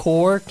this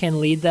core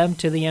can lead them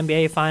to the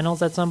NBA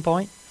Finals at some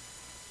point?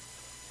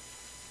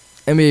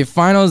 NBA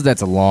Finals,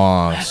 that's a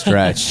long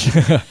stretch.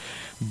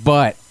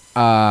 But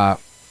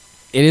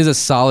it is a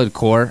solid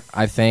core,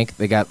 I think.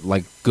 They got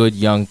like good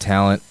young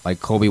talent,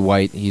 like Kobe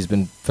White. He's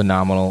been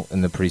phenomenal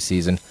in the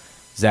preseason.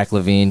 Zach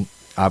LaVine,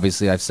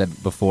 obviously, I've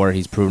said before,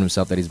 he's proven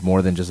himself that he's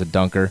more than just a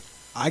dunker.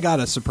 I got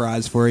a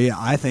surprise for you.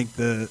 I think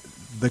the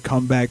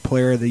comeback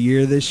player of the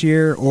year this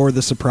year, or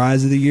the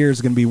surprise of the year,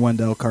 is going to be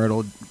Wendell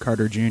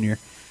Carter Jr.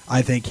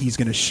 I think he's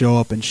going to show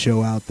up and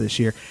show out this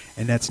year,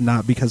 and that's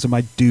not because of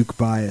my Duke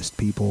biased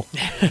people.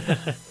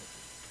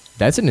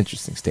 That's an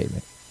interesting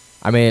statement.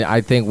 I mean,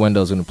 I think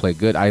Wendell's going to play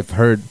good. I've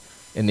heard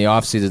in the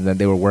offseason that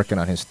they were working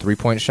on his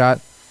three-point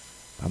shot.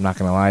 I'm not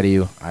going to lie to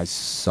you. I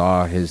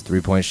saw his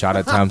three-point shot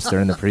at times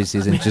during the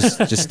preseason.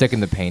 Just stick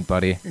in the paint,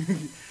 buddy.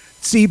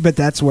 See, but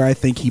that's where I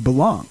think he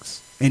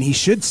belongs, and he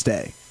should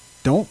stay.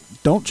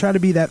 Don't try to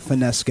be that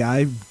finesse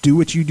guy. Do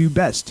what you do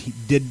best. He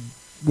did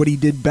what he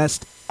did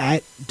best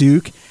at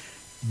Duke,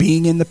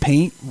 being in the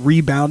paint,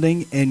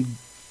 rebounding, and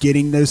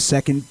getting those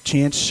second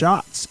chance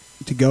shots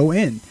to go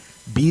in.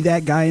 Be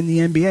that guy in the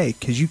NBA,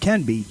 because you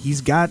can be. He's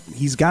got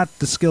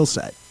the skill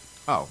set.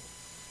 Oh,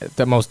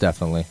 most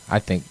definitely. I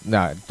think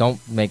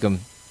don't make him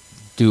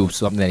do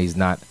something that he's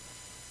not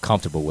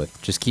comfortable with.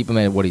 Just keep him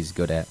at what he's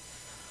good at.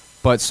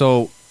 But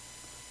so,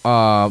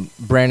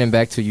 Brandon,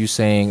 back to you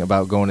saying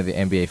about going to the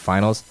NBA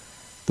Finals.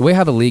 The way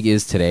how the league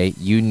is today,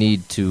 you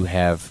need to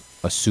have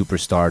a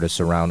superstar to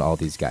surround all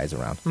these guys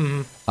around.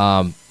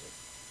 Mm-hmm.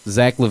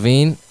 Zach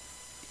LaVine,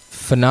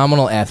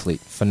 phenomenal athlete,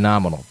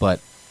 phenomenal,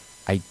 but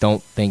I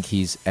don't think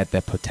he's at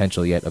that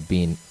potential yet of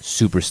being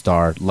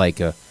superstar like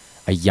a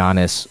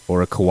Giannis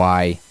or a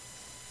Kawhi.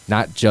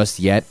 Not just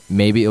yet.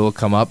 Maybe it will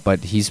come up,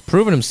 but he's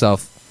proven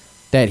himself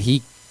that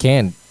he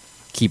can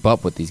keep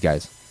up with these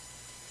guys.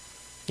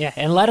 Yeah,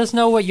 and let us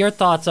know what your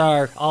thoughts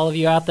are, all of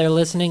you out there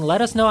listening.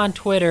 Let us know on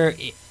Twitter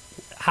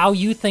how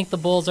you think the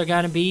Bulls are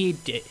going to be.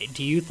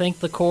 Do you think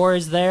the core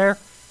is there?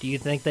 Do you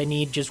think they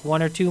need just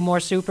 1 or 2 more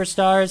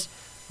superstars?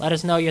 Let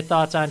us know your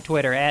thoughts on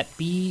Twitter at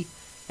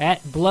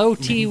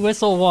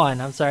BlowTWhistle1.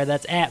 I'm sorry,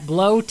 that's at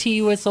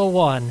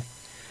BlowTWhistle1.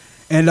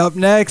 And up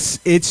next,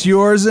 it's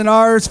yours and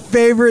ours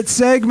favorite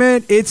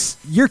segment. It's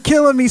You're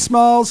Killing Me,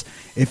 Smalls.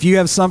 If you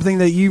have something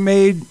that you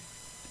made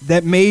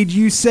that made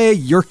you say,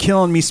 you're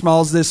killing me,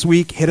 Smalls, this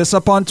week, hit us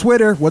up on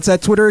Twitter. What's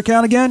that Twitter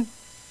account again?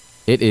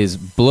 It is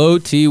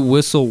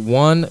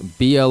BlowTWhistle1,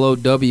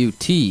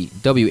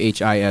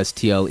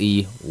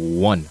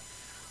 BLOWTWHISTLE1.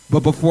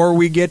 But before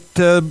we get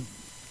to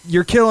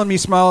You're killing me,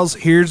 Smalls.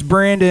 Here's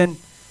Brandon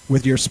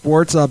with your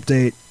sports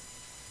update.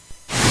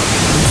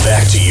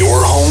 Back to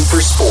your home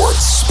for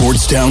sports.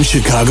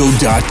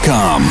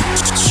 SportsTownChicago.com.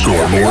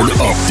 Scoreboard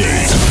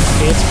update.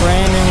 It's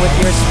Brandon with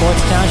your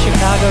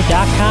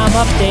SportsTownChicago.com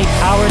update,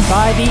 powered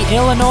by the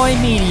Illinois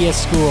Media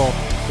School.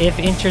 If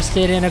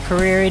interested in a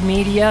career in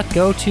media,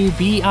 go to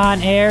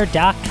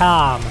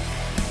beonair.com.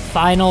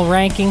 Final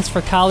rankings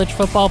for college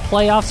football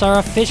playoffs are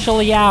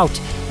officially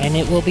out, and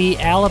it will be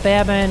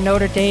Alabama and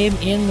Notre Dame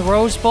in the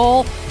Rose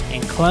Bowl,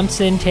 and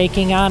Clemson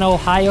taking on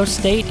Ohio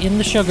State in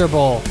the Sugar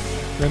Bowl.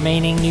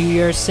 Remaining New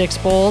Year's Six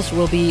bowls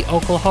will be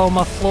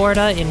Oklahoma,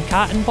 Florida in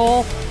Cotton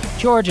Bowl,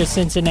 Georgia,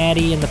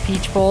 Cincinnati in the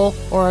Peach Bowl,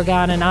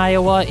 Oregon and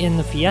Iowa in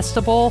the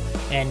Fiesta Bowl,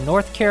 and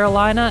North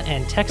Carolina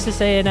and Texas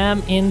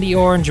A&M in the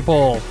Orange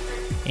Bowl.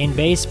 In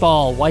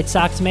baseball, White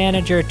Sox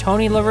manager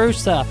Tony La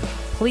Russa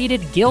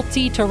pleaded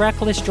guilty to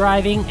reckless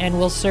driving and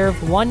will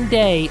serve 1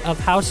 day of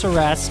house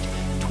arrest,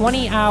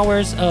 20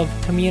 hours of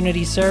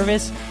community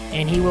service,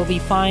 and he will be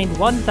fined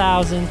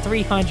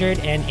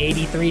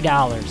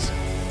 $1,383.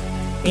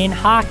 In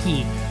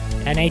hockey,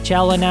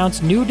 NHL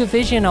announced new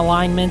division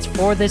alignments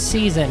for this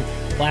season.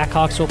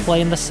 Blackhawks will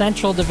play in the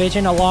Central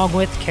Division along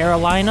with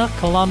Carolina,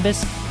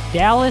 Columbus,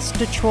 Dallas,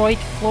 Detroit,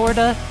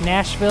 Florida,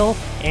 Nashville,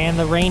 and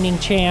the reigning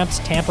champs,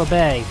 Tampa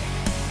Bay.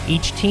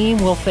 Each team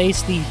will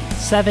face the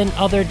 7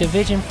 other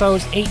division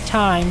foes 8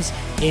 times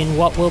in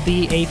what will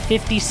be a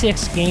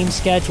 56-game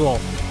schedule.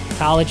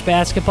 College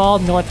basketball,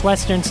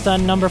 Northwestern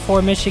stunned number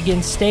 4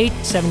 Michigan State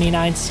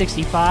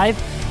 79-65.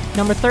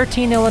 Number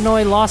 13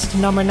 Illinois lost to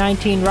number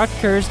 19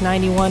 Rutgers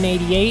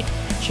 91-88.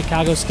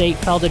 Chicago State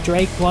fell to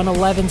Drake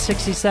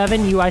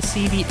 111-67.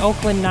 UIC beat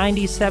Oakland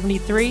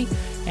 90-73.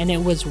 And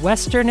it was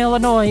Western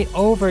Illinois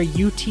over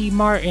UT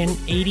Martin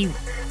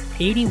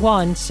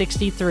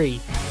 81-63.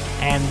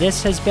 And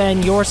this has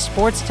been your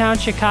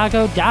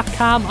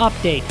SportsTownChicago.com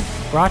update,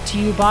 brought to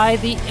you by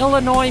the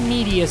Illinois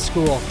Media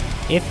School.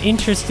 If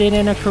interested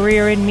in a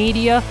career in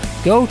media,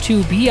 go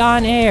to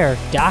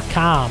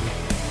beonair.com.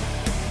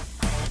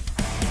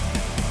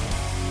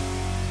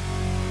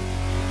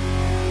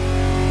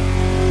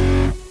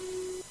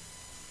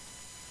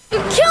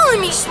 You're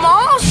killing me,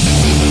 Smalls!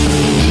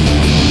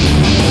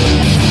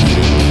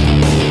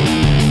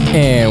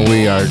 And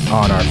we are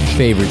on our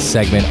favorite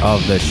segment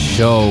of the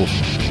show.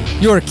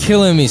 You're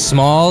killing me,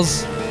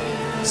 Smalls.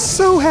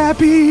 So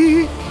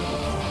happy.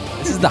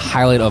 This is the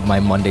highlight of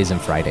my Mondays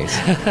and Fridays.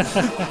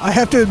 I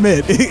have to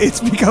admit, it's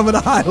becoming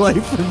a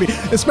highlight for me,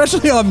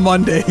 especially on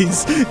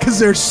Mondays, because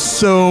there's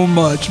so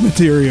much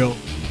material.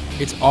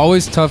 It's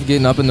always tough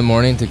getting up in the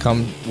morning to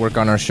come work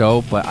on our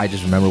show, but I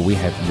just remember we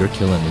have You're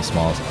Killing Me,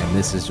 Smalls, and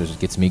this is just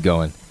gets me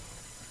going.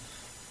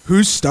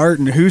 Who's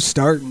starting?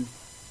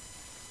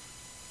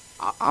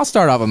 I'll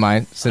start off with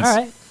mine. All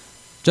right.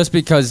 Just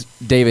because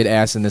David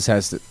asked, and this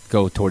has to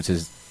go towards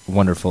his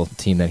wonderful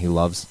team that he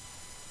loves.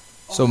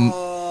 So,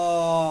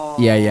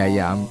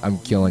 yeah, I'm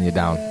killing you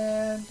down.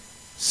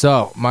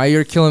 So, my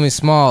You're Killing Me,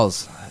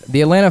 Smalls.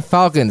 The Atlanta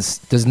Falcons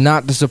does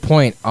not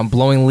disappoint on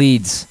blowing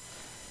leads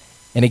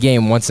in a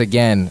game once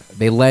again.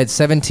 They led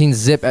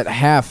 17-0 at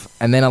half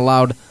and then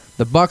allowed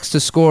the Bucs to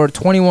score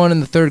 21 in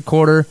the third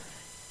quarter,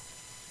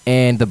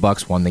 and the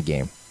Bucs won the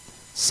game.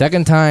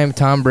 Second time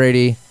Tom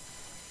Brady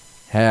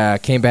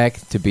came back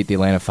to beat the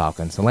Atlanta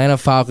Falcons. Atlanta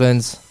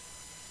Falcons.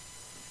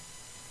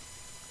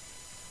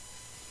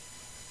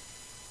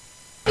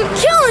 You're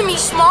killing me,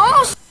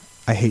 Smalls!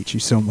 I hate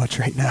you so much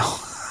right now.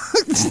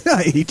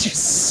 I hate you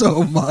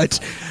so much.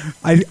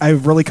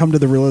 I've really come to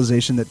the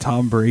realization that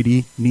Tom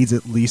Brady needs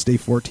at least a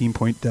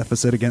 14-point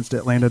deficit against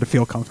Atlanta to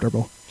feel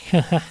comfortable.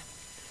 All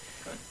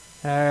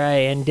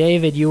right, and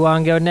David, you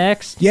want to go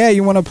next? Yeah,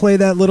 you want to play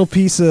that little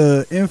piece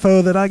of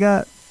info that I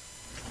got?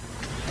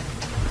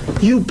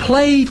 You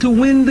play to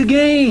win the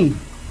game.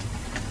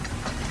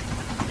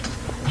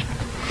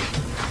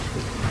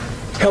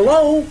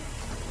 Hello?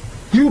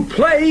 You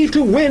play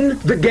to win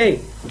the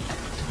game.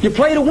 You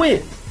play to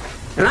win.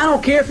 And I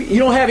don't care if you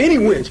don't have any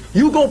wins.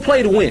 You go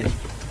play to win.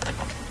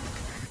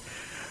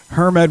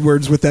 Herm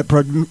Edwards with that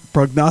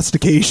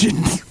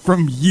prognostication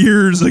from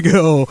years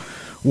ago.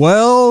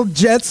 Well,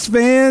 Jets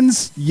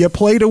fans, you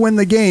play to win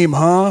the game,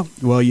 huh?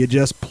 Well, you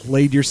just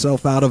played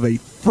yourself out of a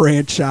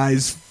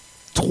franchise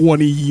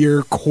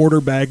 20-year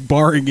quarterback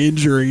barring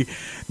injury.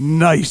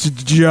 Nice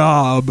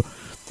job.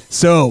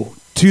 So,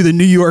 to the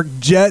New York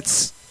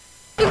Jets.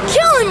 You're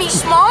killing me,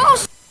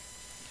 Smalls!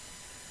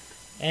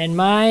 And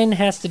mine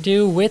has to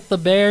do with the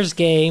Bears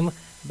game.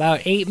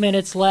 About 8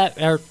 minutes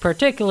left, or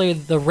particularly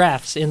the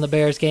refs in the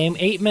Bears game.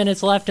 8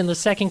 minutes left in the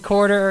second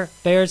quarter.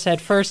 Bears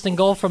had first and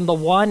goal from the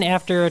 1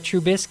 after a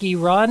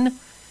Trubisky run.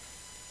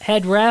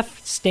 Head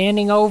ref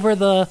standing over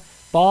the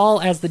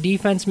ball as the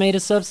defense made a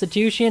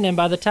substitution, and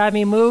by the time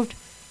he moved,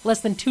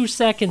 less than 2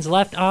 seconds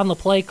left on the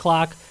play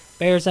clock.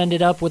 Bears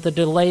ended up with a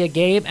delay of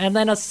game, and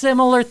then a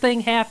similar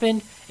thing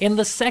happened in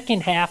the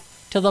second half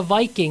to the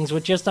Vikings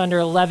with just under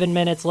 11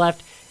 minutes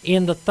left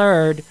in the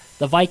third.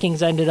 The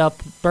Vikings ended up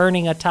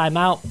burning a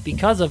timeout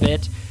because of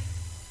it.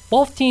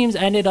 Both teams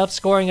ended up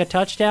scoring a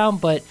touchdown,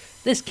 but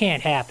this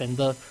can't happen.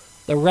 The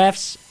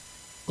refs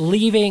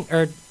leaving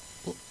or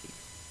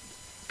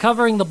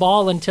covering the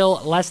ball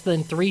until less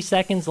than 3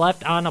 seconds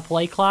left on a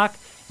play clock,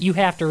 you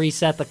have to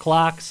reset the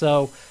clock.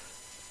 So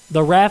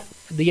the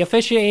ref, the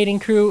officiating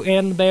crew,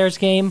 and the Bears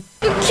game.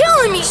 You're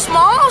killing me,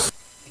 Smalls!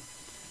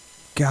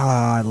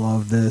 God, I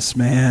love this,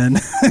 man.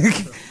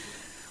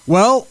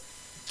 Well,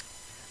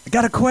 I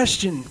got a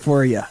question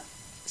for you.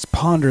 Let's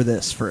ponder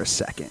this for a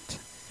second.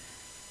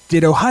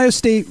 Did Ohio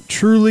State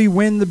truly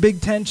win the Big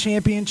Ten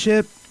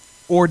championship,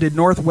 or did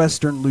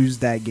Northwestern lose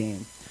that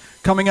game?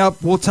 Coming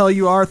up, we'll tell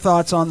you our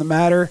thoughts on the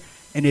matter,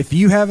 and if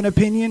you have an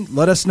opinion,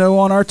 let us know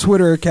on our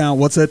Twitter account.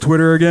 What's that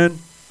Twitter again?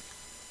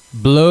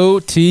 Blow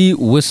T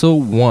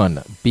Whistle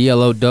 1.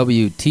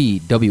 BLOWTWHISTLE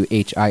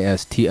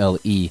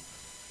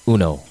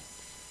Uno.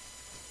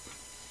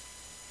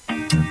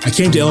 I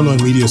came to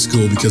Illinois Media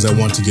School because I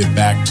want to give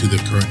back to the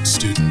current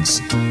students.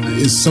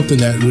 It's something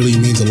that really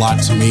means a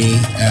lot to me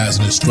as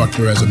an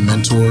instructor, as a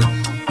mentor,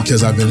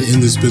 because I've been in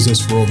this business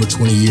for over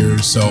 20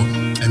 years. So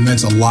it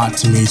meant a lot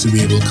to me to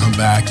be able to come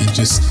back and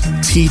just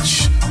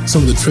teach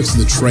some of the tricks of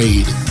the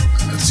trade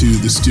to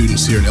the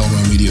students here at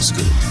Illinois Media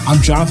School.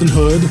 I'm Jonathan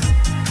Hood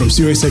from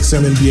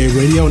SiriusXM NBA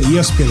Radio and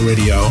ESPN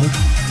Radio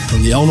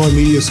from the Illinois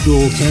Media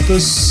School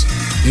campus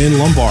in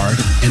Lombard,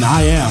 and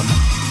I am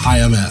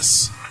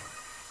IMS.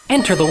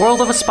 Enter the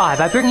world of a spy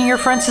by bringing your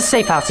friends to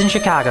Safe House in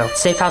Chicago.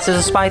 Safe House is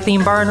a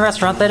spy-themed bar and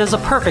restaurant that is a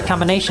perfect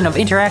combination of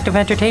interactive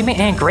entertainment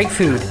and great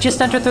food.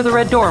 Just enter through the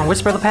red door and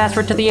whisper the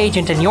password to the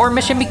agent and your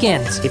mission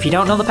begins. If you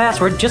don't know the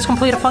password, just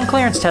complete a fun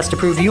clearance test to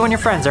prove you and your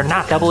friends are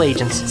not double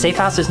agents. Safe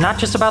House is not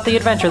just about the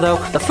adventure though,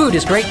 the food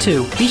is great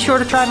too. Be sure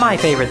to try my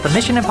favorite, the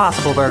Mission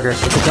Impossible Burger.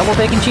 It's a double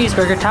bacon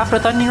cheeseburger topped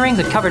with onion rings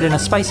and covered in a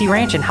spicy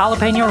ranch and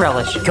jalapeno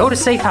relish. Go to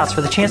Safe House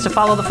for the chance to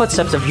follow the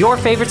footsteps of your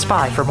favorite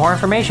spy. For more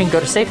information, go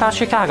to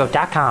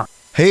safehousechicago.com.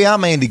 Hey,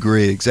 I'm Andy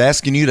Griggs,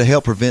 asking you to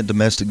help prevent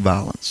domestic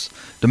violence.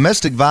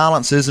 Domestic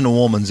violence isn't a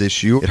woman's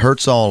issue. It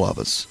hurts all of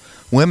us.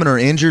 Women are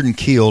injured and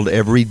killed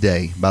every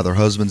day by their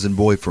husbands and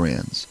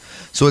boyfriends.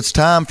 So it's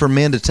time for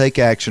men to take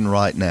action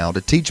right now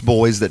to teach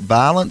boys that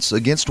violence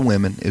against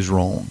women is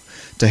wrong,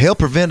 to help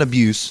prevent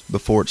abuse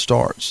before it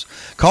starts.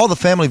 Call the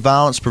Family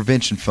Violence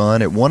Prevention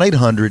Fund at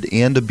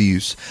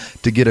 1-800-END-ABUSE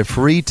to get a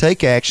free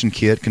Take Action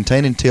kit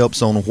containing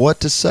tips on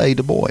what to say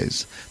to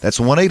boys. That's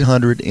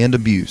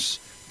 1-800-END-ABUSE.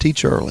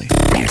 Teach early.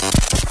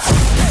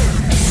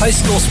 High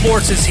school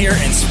sports is here,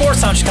 and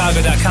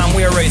SportsTownChicago.com,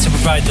 we are ready to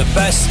provide the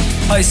best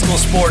high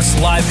school sports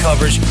live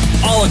coverage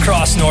all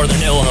across Northern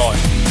Illinois.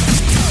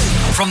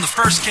 From the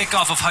first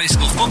kickoff of high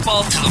school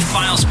football to the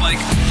final spike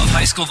of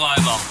high school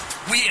volleyball,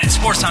 we at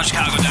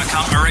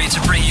SportsTownChicago.com are ready to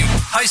bring you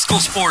high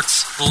school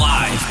sports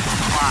live.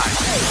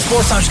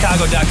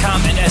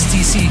 SportsTownChicago.com and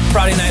STC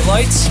Friday Night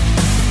Lights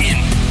in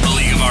a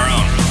league of our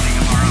own.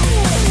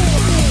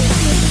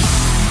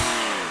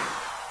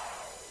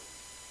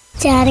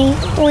 Daddy,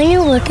 when you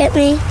look at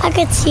me, I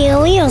could see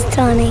your wheels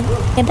turning.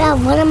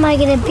 Dad, what am I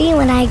going to be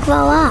when I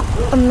grow up?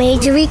 A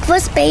Major League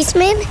first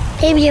baseman?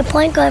 Maybe a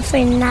point guard for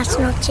a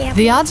national champion.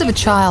 The odds of a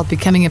child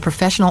becoming a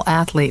professional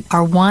athlete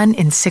are 1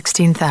 in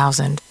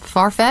 16,000.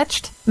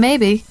 Far-fetched?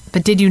 Maybe.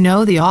 But did you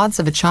know the odds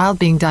of a child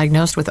being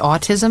diagnosed with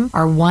autism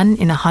are 1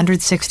 in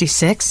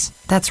 166?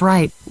 That's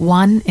right,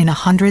 1 in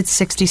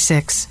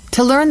 166.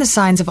 To learn the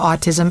signs of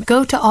autism,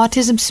 go to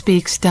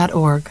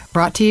autismspeaks.org.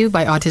 Brought to you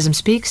by Autism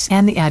Speaks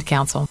and the Ad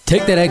Council.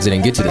 Take that exit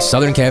and get to the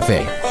Southern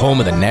Cafe, home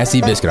of the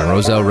Nasty Biscuit on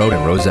Roselle Road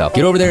in Roselle.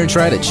 Get over there and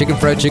try the chicken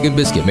fried chicken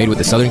biscuit made with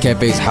the Southern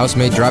Cafe's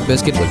house-made drop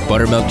biscuit with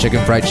buttermilk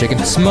chicken fried chicken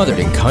smothered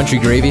in country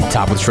gravy,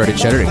 topped with shredded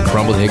cheddar and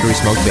crumbled hickory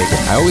smoked bacon.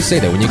 I always say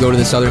that when you go to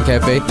the Southern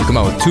Cafe, you come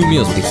out with 2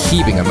 meals with the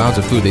heaping amounts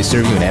of food they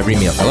serve you in every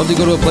meal. I love to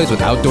go to a place with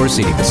outdoor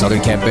seating. The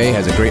Southern Cafe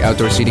has a great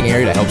outdoor seating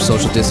area to help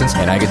social distance,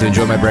 and I get to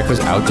enjoy my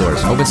breakfast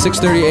outdoors. Open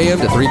 6:30 a.m.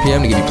 to 3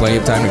 p.m. to give you plenty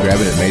of time to grab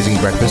an amazing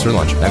breakfast or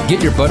lunch. Now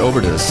get your butt over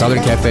to the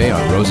Southern Cafe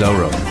on Roselle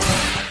Road.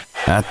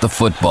 At the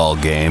football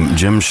game,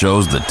 Jim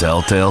shows the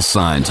telltale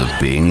signs of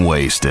being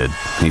wasted.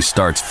 He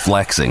starts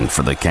flexing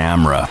for the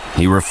camera.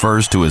 He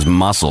refers to his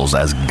muscles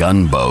as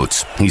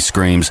gunboats. He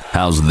screams,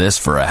 "How's this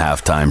for a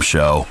halftime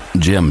show?"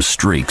 Jim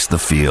streaks the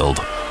field.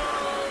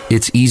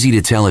 It's easy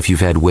to tell if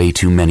you've had way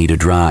too many to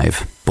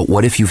drive. But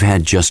what if you've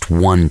had just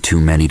one too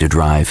many to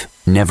drive?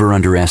 Never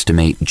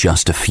underestimate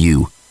just a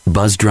few.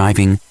 Buzz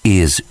driving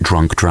is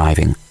drunk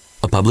driving.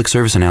 A public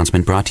service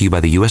announcement brought to you by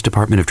the U.S.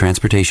 Department of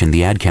Transportation,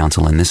 the Ad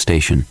Council, and this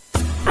station.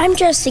 I'm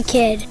just a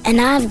kid, and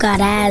I've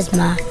got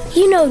asthma.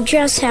 You know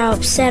just how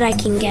upset I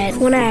can get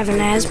when I have an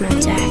asthma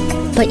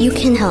attack. But you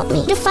can help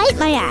me to fight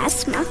my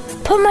asthma.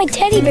 Put my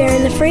teddy bear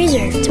in the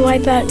freezer to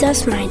wipe out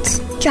dust mites.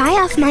 Dry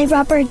off my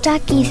rubber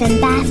duckies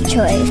and bath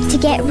toys to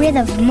get rid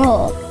of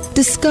mold.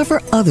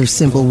 Discover other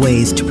simple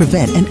ways to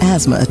prevent an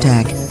asthma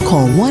attack.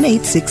 Call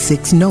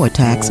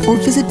 1-866-NO-ATTACKS or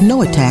visit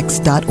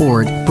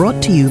noattacks.org.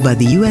 Brought to you by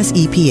the U.S.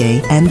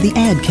 EPA and the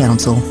Ad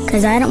Council.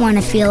 Because I don't want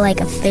to feel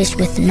like a fish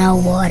with no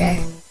water.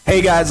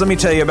 Hey guys, let me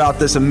tell you about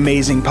this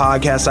amazing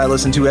podcast I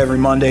listen to every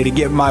Monday to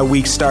get my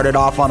week started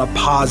off on a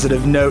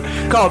positive note,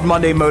 called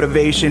Monday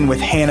Motivation with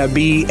Hannah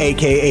B,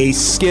 aka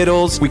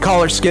Skittles. We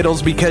call her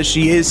Skittles because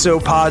she is so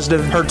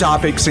positive. Her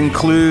topics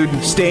include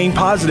staying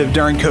positive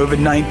during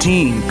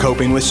COVID-19,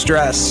 coping with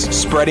stress,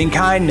 spreading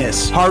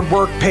kindness, hard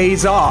work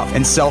pays off,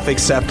 and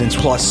self-acceptance,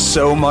 plus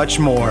so much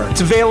more.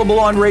 It's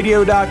available on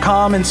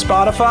radio.com and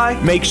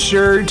Spotify. Make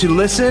sure to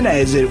listen,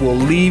 as it will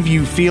leave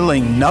you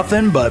feeling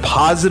nothing but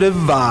positive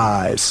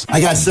vibes.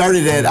 I got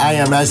started at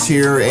IMS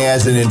here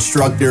as an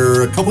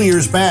instructor a couple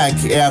years back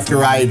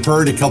after I had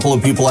heard a couple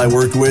of people I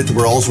worked with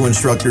were also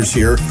instructors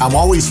here. I'm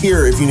always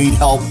here if you need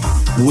help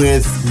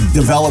with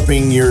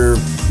developing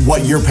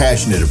what you're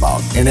passionate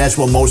about. And that's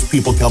what most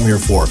people come here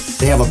for.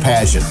 They have a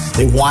passion.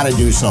 They want to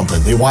do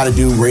something. They want to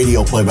do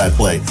radio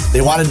play-by-play. They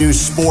want to do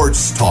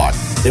sports talk.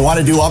 They want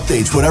to do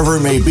updates, whatever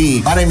it may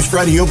be. My name is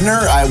Fred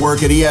Hubner. I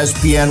work at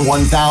ESPN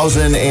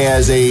 1000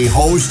 as a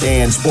host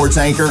and sports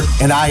anchor,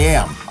 and I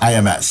am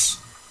IMS.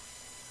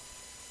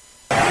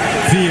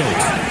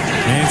 Fields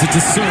hands it to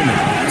Sermon.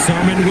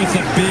 Sermon with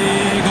a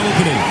big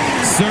opening.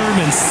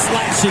 Sermon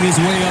slashing his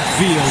way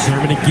upfield.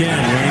 Sermon again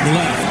running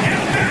left.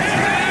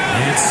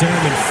 And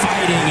Sermon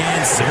fighting,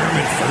 and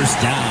Sermon first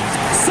down.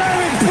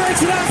 Sermon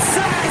breaks it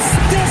outside,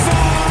 stiff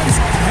arms,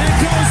 and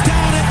goes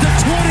down at the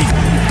 20.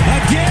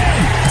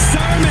 Again,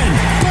 Sermon,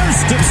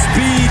 burst of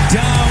speed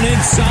down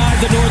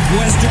inside the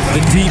Northwestern.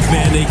 The deep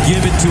man, they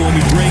give it to him.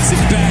 He breaks it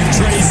back.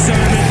 Trey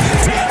Sermon,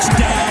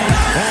 touchdown,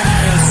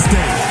 Ohio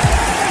State.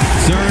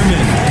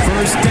 Sermon,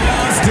 first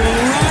down, still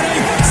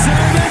running.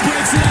 Sermon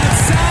breaks it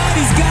outside.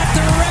 He's got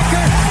the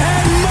record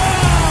and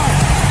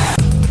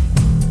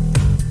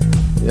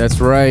more. That's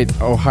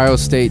right. Ohio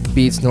State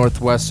beats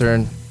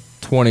Northwestern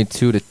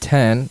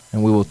 22-10,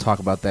 and we will talk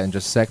about that in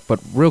just a sec.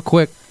 But real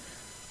quick,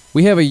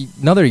 we have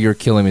another You're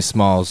Killing Me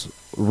Smalls.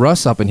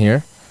 Russ up in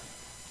here.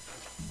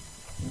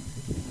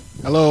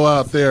 Hello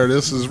out there.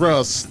 This is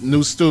Russ,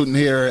 new student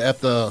here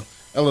at the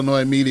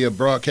Illinois Media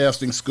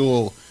Broadcasting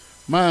School.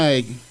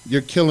 My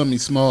You're Killing Me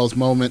Smalls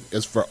moment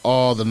is for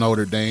all the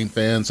Notre Dame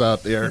fans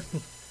out there.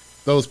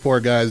 Those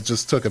poor guys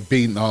just took a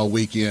beating all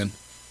weekend.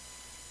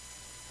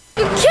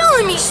 You're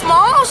killing me,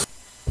 Smalls!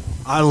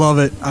 I love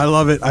it. I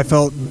love it. I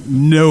felt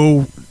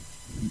no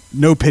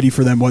pity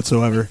for them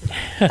whatsoever.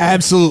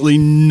 Absolutely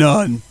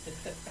none.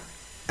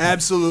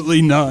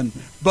 Absolutely none.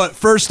 But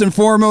first and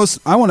foremost,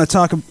 I want to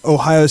talk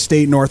Ohio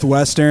State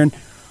Northwestern.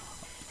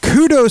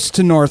 Kudos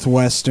to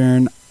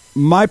Northwestern.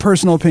 My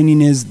personal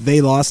opinion is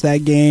they lost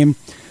that game.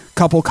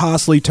 Couple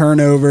costly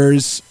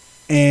turnovers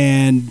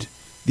and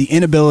the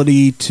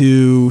inability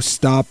to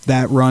stop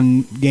that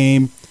run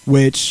game,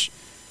 which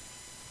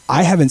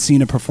I haven't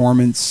seen a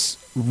performance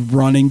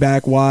running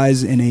back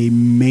wise in a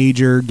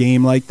major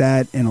game like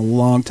that in a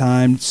long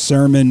time.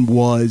 Sermon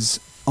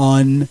was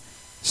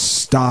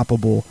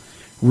unstoppable,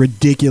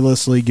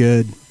 ridiculously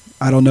good.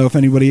 I don't know if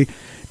anybody,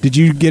 did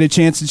you get a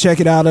chance to check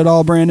it out at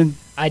all, Brandon?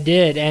 I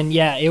did, and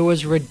yeah, it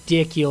was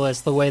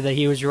ridiculous the way that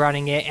he was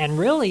running it, and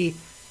really,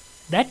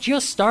 that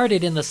just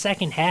started in the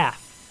second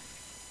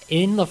half.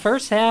 In the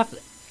first half,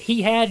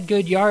 he had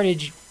good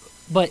yardage,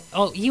 but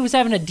he was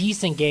having a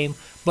decent game,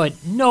 but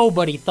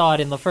nobody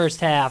thought in the first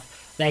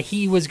half that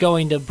he was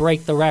going to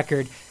break the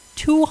record.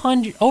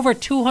 Over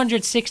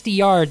 260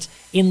 yards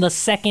in the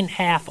second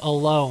half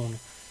alone.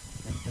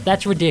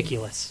 That's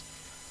ridiculous.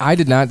 I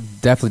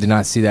definitely did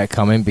not see that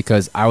coming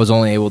because I was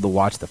only able to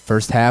watch the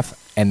first half,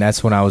 and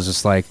that's when I was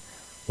just like,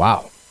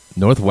 wow,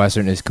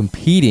 Northwestern is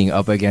competing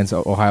up against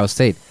Ohio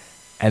State.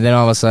 And then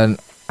all of a sudden,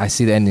 I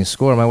see the ending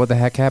score. I'm like, what the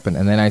heck happened?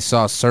 And then I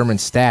saw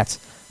Sermon's stats.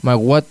 I'm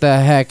like, what the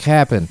heck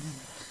happened?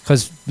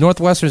 Because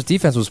Northwestern's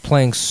defense was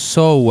playing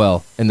so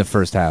well in the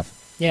first half.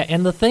 Yeah,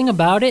 and the thing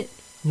about it,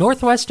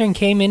 Northwestern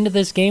came into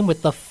this game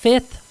with the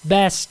 5th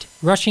best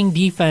rushing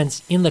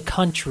defense in the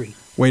country.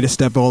 Way to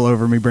step all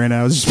over me, Brandon.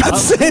 I was just about to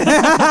say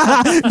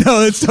that.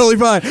 No, it's totally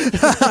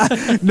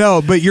fine.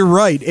 No, but you're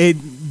right.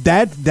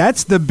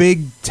 That's the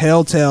big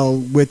telltale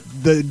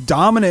with the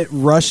dominant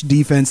rush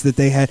defense that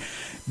they had.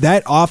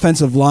 That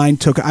offensive line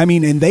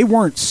and they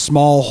weren't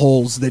small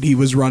holes that he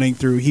was running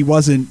through. He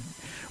wasn't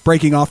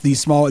breaking off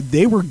these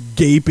they were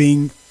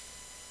gaping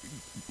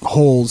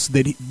holes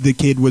that the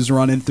kid was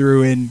running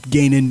through and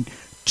gaining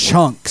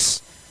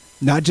chunks.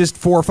 Not just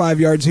 4 or 5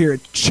 yards here,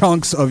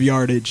 chunks of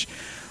yardage.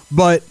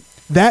 But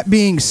that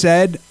being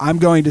said, I'm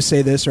going to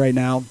say this right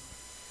now.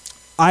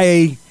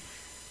 I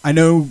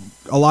know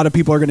a lot of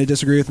people are going to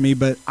disagree with me,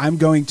 but I'm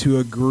going to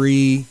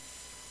agree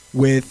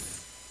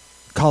with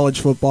college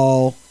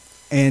football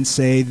and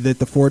say that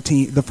the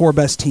 4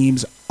 best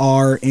teams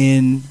are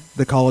in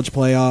the college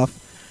playoff.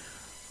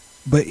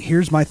 But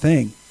here's my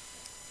thing.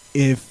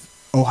 If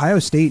Ohio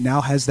State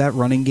now has that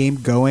running game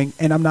going,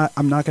 and I'm not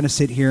going to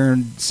sit here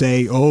and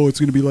say, oh, it's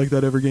going to be like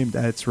that every game.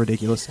 That's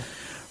ridiculous.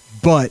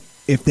 But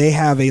if they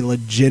have a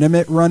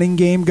legitimate running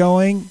game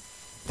going,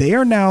 they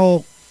are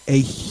now a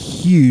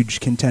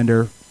huge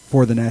contender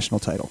for the national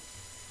title.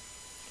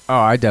 Oh,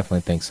 I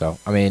definitely think so.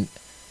 I mean,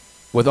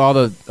 with all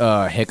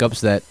the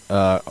hiccups that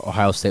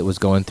Ohio State was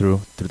going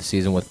through the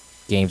season with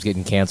games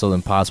getting canceled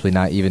and possibly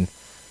not even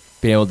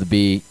being able to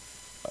be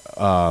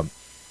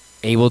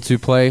able to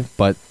play,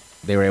 but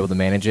they were able to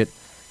manage it.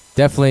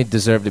 Definitely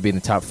deserve to be in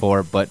the top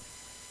 4, but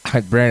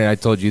Brandon, I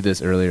told you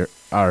this earlier,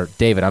 or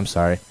David, I'm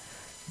sorry.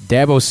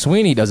 Dabo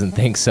Swinney doesn't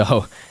think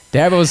so.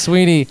 Dabo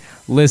Swinney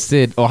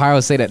listed Ohio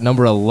State at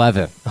number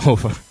 11.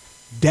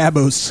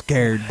 Dabo's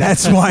scared.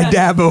 That's why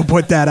Dabo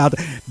put that out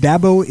there.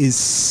 Dabo is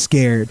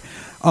scared.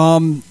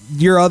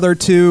 Your other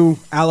two,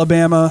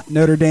 Alabama,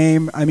 Notre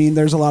Dame. I mean,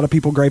 there's a lot of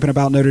people griping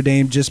about Notre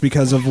Dame just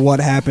because of what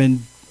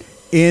happened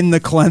in the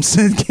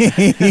Clemson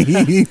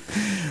game.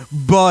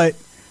 But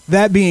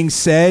that being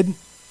said,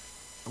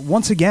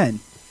 once again,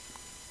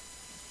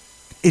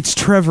 it's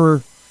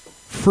Trevor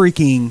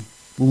freaking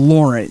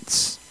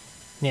Lawrence.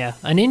 Yeah,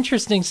 an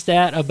interesting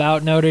stat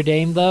about Notre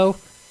Dame, though,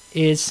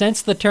 is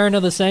since the turn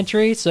of the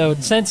century, so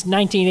since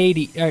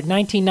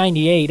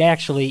 1998,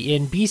 actually,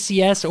 in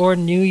BCS or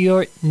New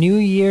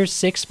Year's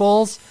Six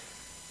Bowls,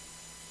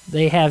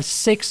 they have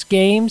 6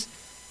 games.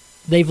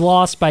 They've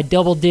lost by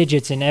double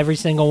digits in every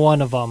single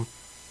one of them.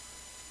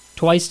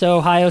 Twice to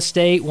Ohio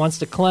State, once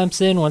to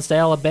Clemson, once to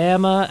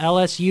Alabama,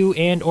 LSU,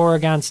 and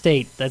Oregon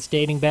State. That's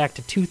dating back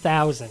to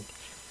 2000.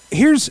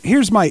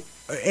 Here's my,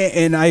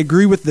 and I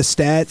agree with the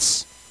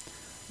stats.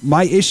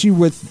 My issue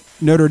with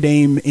Notre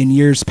Dame in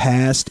years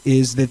past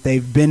is that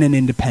they've been an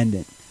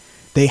independent.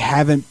 They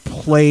haven't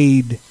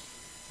played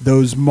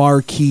those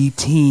marquee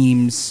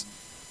teams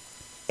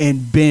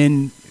and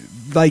been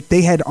like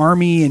they had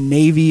Army and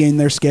Navy in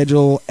their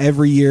schedule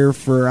every year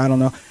for, I don't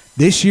know.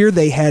 This year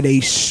they had a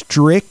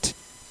strict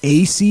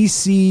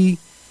ACC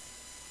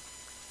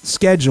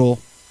schedule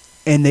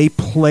and they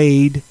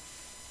played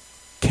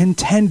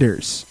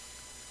contenders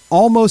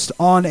almost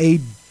on a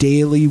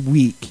daily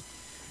week.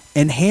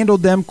 And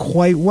handled them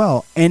quite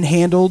well. And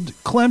handled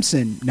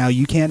Clemson. Now,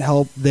 you can't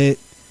help that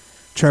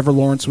Trevor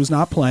Lawrence was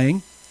not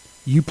playing.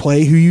 You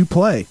play who you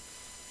play.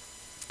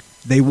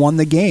 They won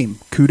the game.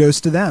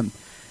 Kudos to them.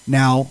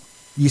 Now,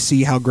 you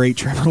see how great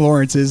Trevor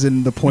Lawrence is,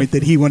 and the point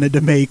that he wanted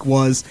to make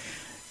was,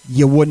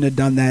 you wouldn't have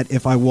done that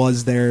if I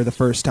was there the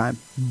first time.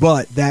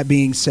 But that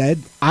being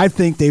said, I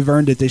think they've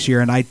earned it this year,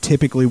 and I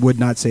typically would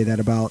not say that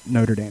about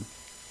Notre Dame.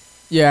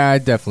 Yeah, I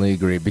definitely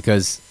agree,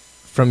 because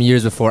from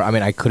years before, I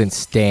mean, I couldn't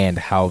stand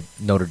how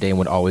Notre Dame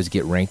would always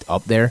get ranked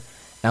up there.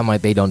 I'm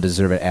like, they don't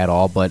deserve it at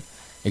all. But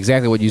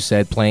exactly what you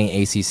said, playing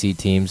ACC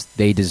teams,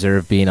 they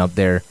deserve being up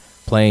there,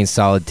 playing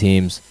solid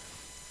teams.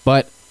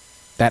 But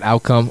that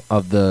outcome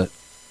of the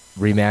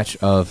rematch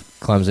of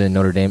Clemson and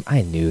Notre Dame,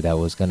 I knew that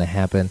was going to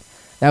happen.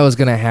 That was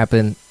going to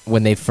happen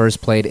when they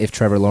first played if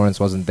Trevor Lawrence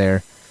wasn't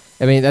there.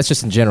 I mean, that's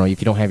just in general. If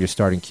you don't have your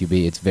starting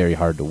QB, it's very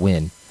hard to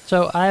win.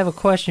 So I have a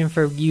question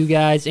for you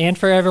guys and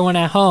for everyone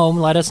at home.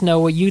 Let us know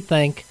what you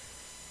think.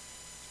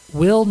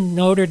 Will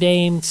Notre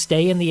Dame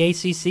stay in the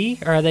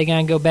ACC, or are they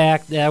going to go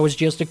back? That was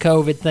just a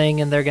COVID thing,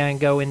 and they're going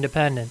to go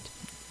independent.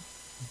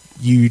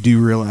 You do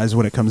realize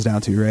what it comes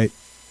down to, right?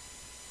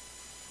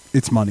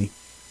 It's money.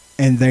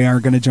 And they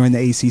aren't going to join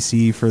the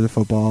ACC for the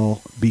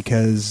football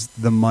because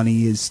the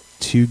money is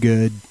too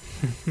good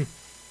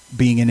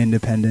being an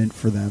independent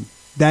for them.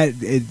 That,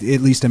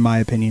 at least in my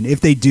opinion.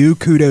 If they do,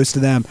 kudos to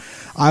them.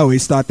 I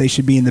always thought they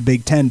should be in the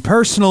Big Ten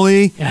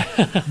personally,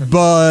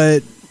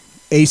 but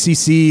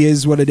ACC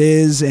is what it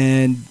is,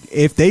 and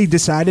if they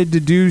decided to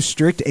do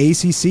strict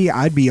ACC,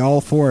 I'd be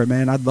all for it,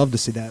 man. I'd love to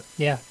see that.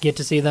 Yeah, get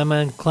to see them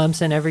in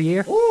Clemson every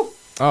year. Oh,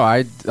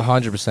 I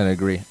 100%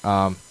 agree.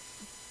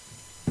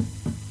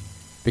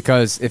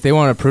 Because if they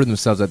want to prove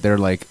themselves that they're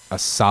like a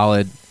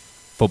solid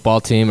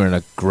football team or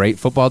a great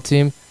football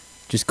team,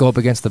 just go up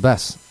against the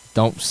best.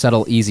 Don't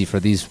settle easy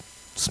for these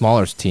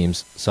smaller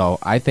teams. So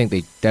I think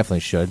they definitely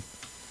should.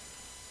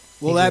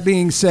 Well, that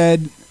being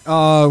said,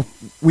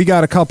 we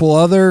got a couple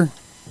other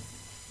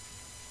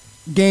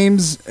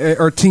games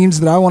or teams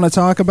that I want to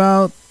talk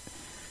about.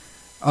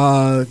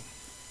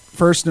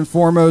 First and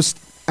foremost,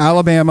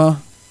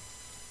 Alabama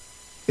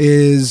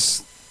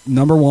is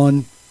number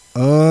 1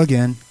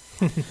 again.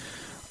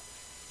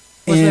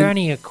 Was there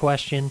any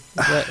question?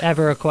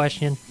 Ever a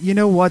question? You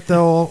know what,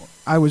 though?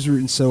 I was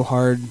rooting so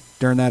hard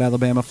during that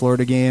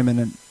Alabama-Florida game,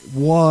 and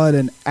what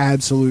an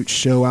absolute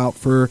show out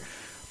for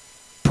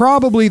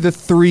probably the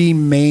 3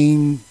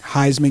 main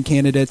Heisman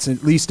candidates,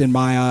 at least in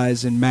my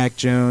eyes, in Mac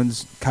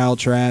Jones, Kyle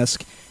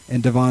Trask,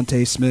 and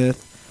Devontae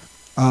Smith.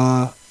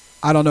 I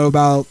don't know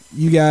about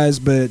you guys,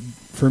 but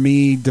for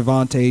me,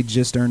 Devontae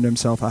just earned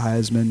himself a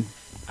Heisman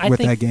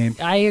that game.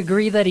 I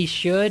agree that he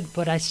should,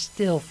 but I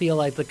still feel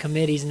like the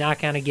committee's not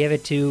going to give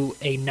it to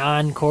a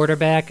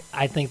non-quarterback.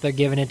 I think they're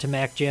giving it to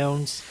Mac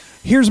Jones.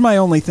 Here's my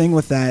only thing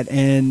with that,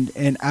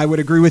 and I would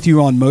agree with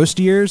you on most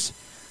years,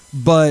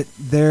 but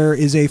there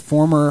is a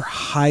former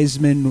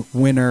Heisman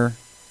winner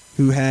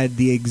who had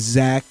the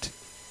exact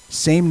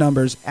same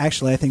numbers.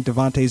 Actually, I think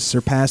Devontae's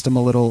surpassed him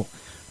a little.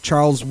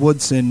 Charles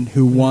Woodson,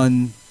 who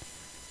won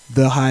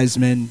the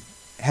Heisman,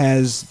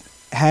 has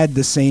had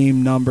the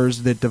same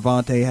numbers that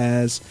Devontae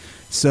has.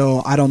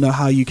 So I don't know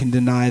how you can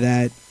deny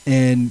that.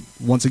 And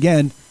once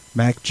again,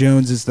 Mac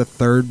Jones is the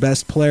third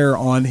best player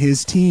on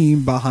his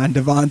team behind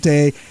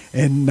Devontae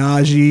and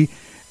Najee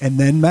and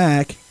then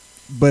Mac.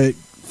 But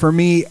for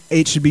me,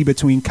 it should be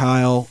between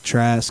Kyle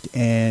Trask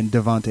and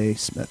Devontae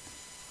Smith.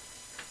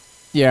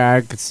 Yeah,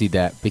 I could see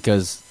that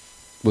because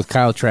with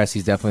Kyle Trask,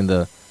 he's definitely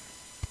the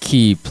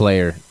key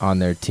player on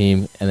their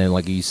team. And then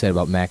like you said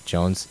about Mac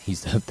Jones,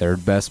 he's the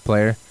third best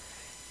player.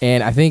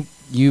 And I think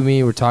you and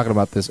me were talking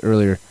about this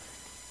earlier.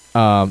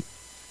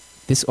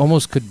 This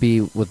almost could be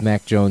with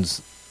Mac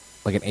Jones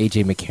like an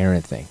A.J.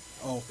 McCarron thing.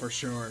 Oh, for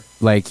sure.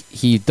 Like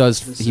he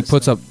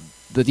puts up,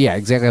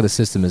 exactly how the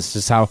system is.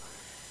 Just how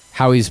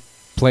he's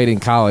played in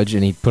college,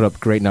 and he put up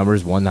great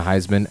numbers, won the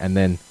Heisman, and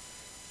then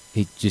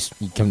you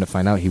come to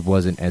find out he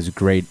wasn't as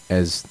great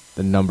as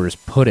the numbers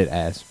put it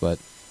as. But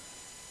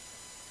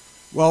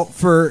well,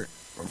 for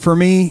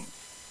me,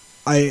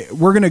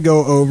 we're gonna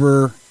go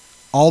over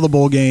all the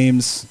bowl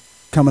games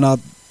coming up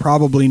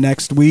probably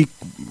next week.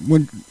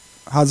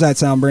 How's that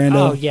sound,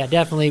 Brando? Oh yeah,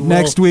 definitely.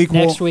 Next week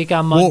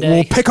on Monday,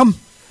 we'll pick them.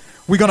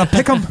 We're gonna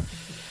pick them,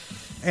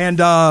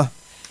 and I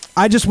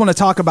just want to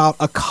talk about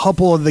a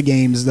couple of the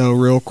games though,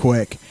 real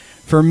quick.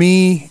 For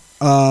me,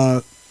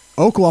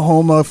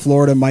 Oklahoma,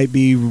 Florida might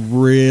be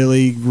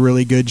really,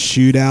 really good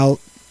shootout,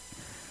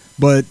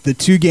 but the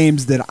two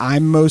games that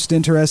I'm most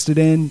interested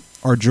in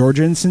are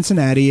Georgia and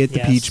Cincinnati at the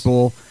Peach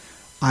Bowl.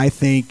 I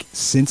think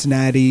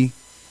Cincinnati.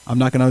 I'm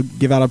not going to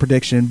give out a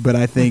prediction, but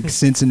I think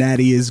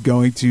Cincinnati is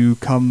going to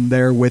come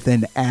there with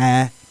an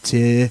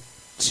attitude.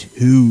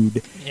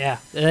 Yeah,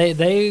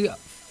 they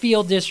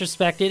feel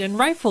disrespected, and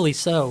rightfully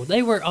so.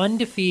 They were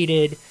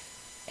undefeated,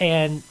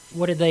 and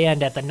what did they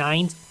end at? The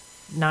nine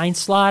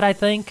slot, I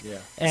think? Yeah.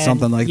 And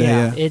something like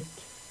that, yeah.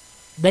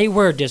 They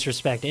were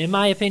disrespected. In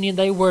my opinion,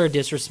 they were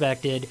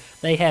disrespected.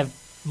 They have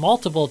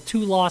multiple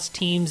two-loss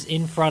teams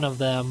in front of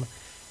them,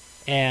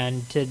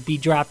 and to be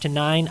dropped to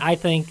 9, I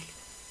think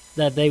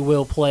that they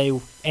will play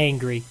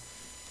angry.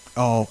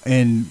 Oh,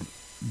 and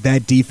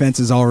that defense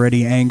is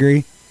already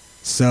angry,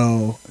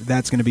 so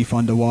that's going to be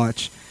fun to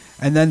watch.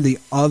 And then the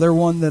other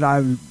one that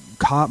I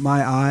caught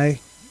my eye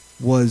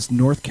was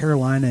North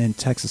Carolina and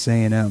Texas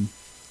A&M.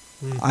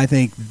 I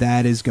think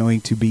that is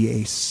going to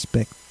be a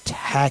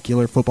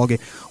spectacular football game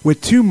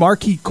with two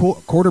marquee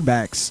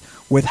quarterbacks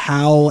with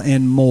Howell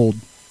and Mold.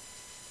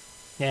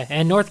 Yeah,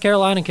 and North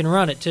Carolina can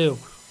run it too.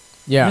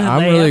 Yeah,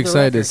 I'm really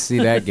excited to see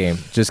that game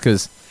just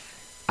because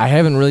I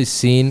haven't really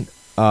seen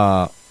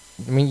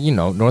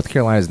North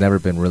Carolina's never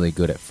been really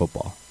good at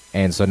football.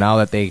 And so now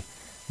that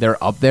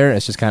they're up there,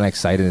 it's just kind of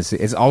exciting to see.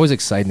 It's always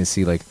exciting to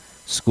see like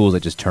schools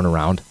that just turn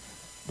around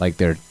like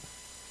their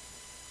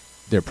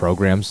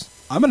programs.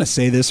 I'm going to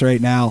say this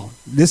right now.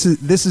 This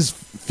is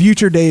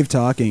future Dave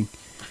talking.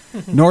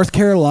 North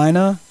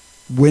Carolina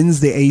wins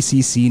the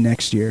ACC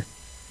next year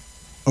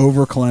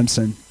over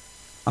Clemson.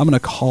 I'm going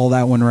to call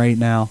that one right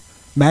now.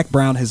 Mac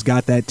Brown has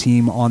got that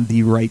team on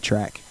the right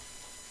track.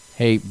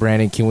 Hey,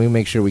 Brandon, can we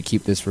make sure we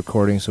keep this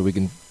recording so we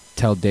can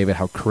tell David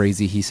how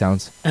crazy he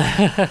sounds?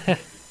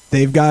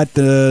 They've got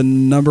the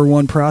number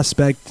one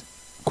prospect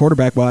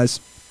quarterback-wise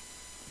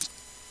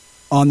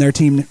on their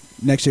team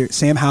next year.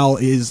 Sam Howell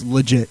is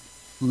legit.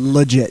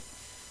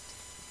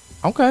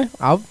 Okay.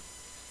 I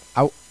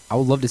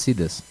would love to see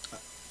this.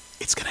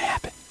 It's going to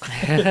happen.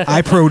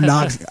 I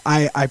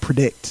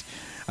predict.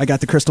 I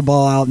got the crystal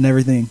ball out and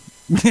everything.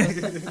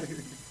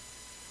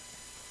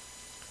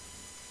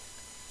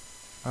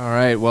 All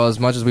right. Well, as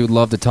much as we would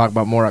love to talk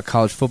about more at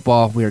college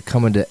football, we are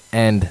coming to the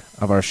end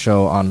of our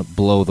show on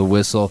Blow the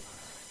Whistle.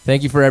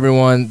 Thank you for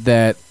everyone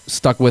that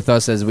stuck with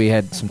us as we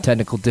had some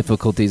technical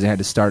difficulties and had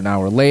to start an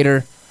hour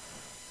later.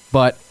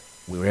 But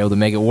we were able to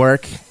make it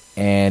work,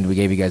 and we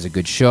gave you guys a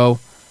good show.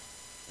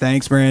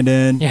 Thanks,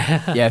 Brandon.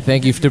 Yeah,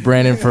 thank you to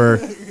Brandon for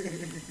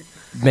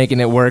making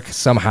it work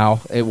somehow.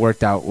 It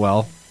worked out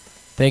well.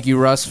 Thank you,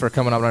 Russ, for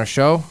coming on our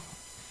show.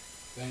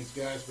 Thanks,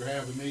 guys, for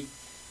having me.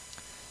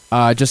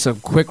 Just a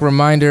quick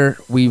reminder,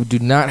 we do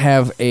not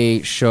have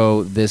a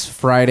show this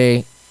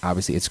Friday.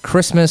 Obviously, it's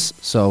Christmas,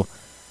 so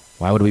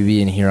why would we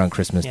be in here on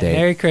Christmas Day?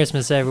 Merry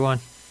Christmas, everyone.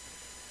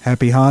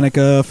 Happy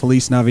Hanukkah,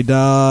 Feliz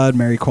Navidad,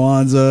 Merry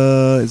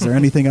Kwanzaa. Is there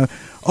anything else?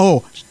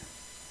 Oh,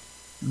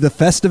 the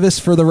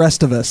Festivus for the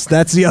rest of us.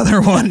 That's the other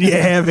one.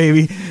 Yeah,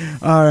 baby.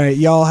 All right,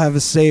 y'all have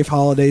a safe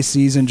holiday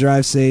season.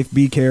 Drive safe.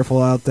 Be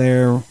careful out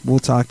there. We'll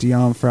talk to you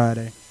on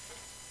Friday.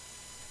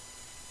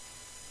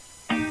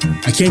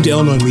 I came to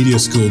Illinois Media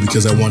School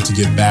because I want to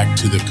give back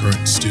to the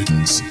current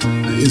students.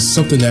 It's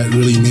something that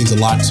really means a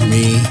lot to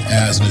me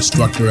as an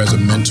instructor, as a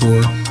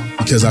mentor,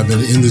 because I've been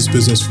in this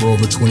business for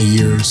over 20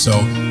 years. So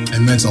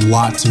it meant a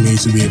lot to me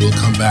to be able to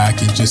come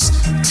back and just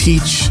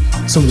teach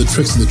some of the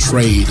tricks of the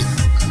trade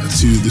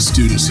to the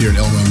students here at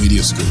Illinois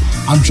Media School.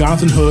 I'm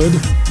Jonathan Hood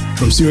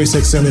from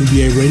SiriusXM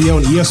NBA Radio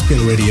and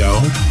ESPN Radio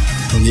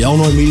from the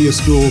Illinois Media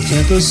School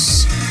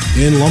campus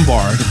in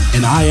Lombard,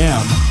 and I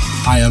am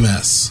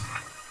IMS.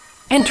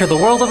 Enter the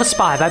world of a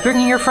spy by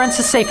bringing your friends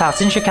to Safe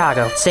House in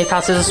Chicago. Safe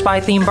House is a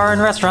spy-themed bar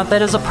and restaurant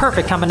that is a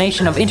perfect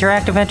combination of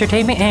interactive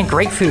entertainment and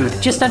great food.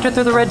 Just enter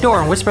through the red door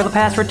and whisper the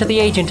password to the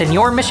agent and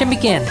your mission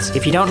begins.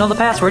 If you don't know the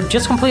password,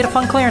 just complete a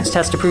fun clearance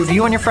test to prove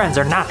you and your friends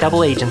are not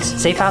double agents.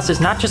 Safe House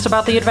is not just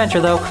about the adventure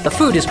though, the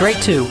food is great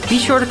too. Be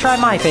sure to try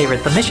my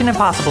favorite, the Mission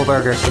Impossible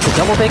Burger. It's a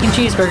double bacon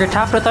cheeseburger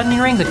topped with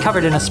onion rings and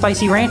covered in a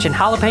spicy ranch and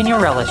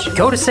jalapeno relish.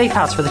 Go to Safe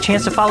House for the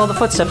chance to follow the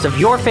footsteps of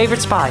your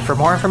favorite spy. For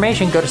more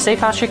information, go to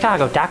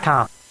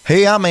safehousechicago.com.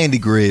 Hey, I'm Andy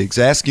Griggs,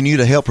 asking you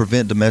to help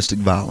prevent domestic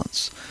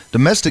violence.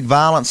 Domestic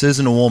violence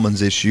isn't a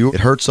woman's issue. It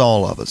hurts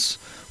all of us.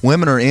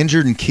 Women are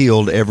injured and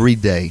killed every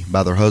day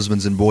by their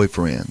husbands and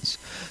boyfriends.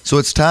 So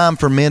it's time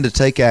for men to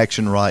take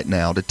action right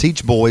now to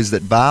teach boys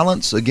that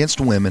violence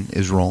against women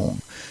is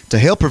wrong, to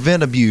help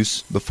prevent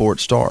abuse before it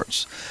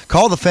starts.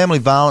 Call the Family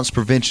Violence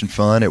Prevention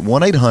Fund at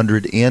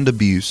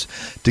 1-800-END-ABUSE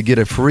to get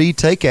a free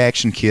Take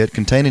Action kit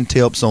containing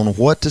tips on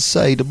what to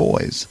say to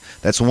boys.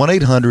 That's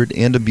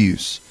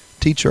 1-800-END-ABUSE.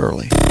 Teach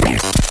early.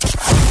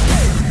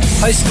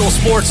 High school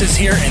sports is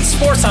here, and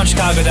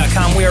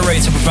SportsTownChicago.com, we are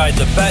ready to provide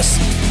the best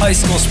high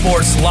school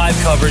sports live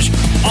coverage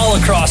all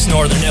across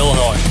Northern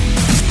Illinois.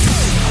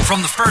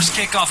 From the first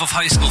kickoff of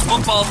high school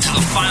football to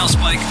the final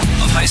spike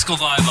of high school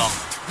volleyball,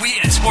 we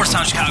at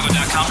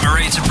SportsTownChicago.com are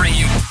ready to bring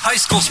you high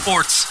school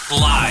sports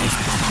live.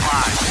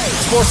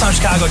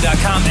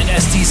 SportsTownChicago.com and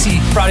STC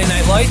Friday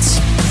Night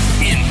Lights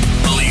in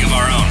a league of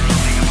our own.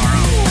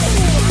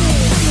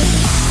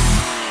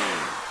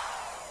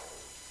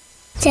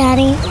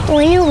 Daddy,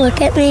 when you look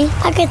at me,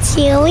 I could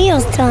see your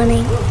wheels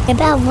turning.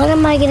 About what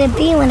am I going to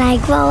be when I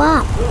grow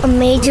up? A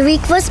major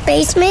league first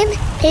baseman?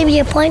 Maybe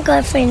a point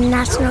guard for a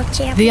national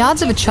champion. The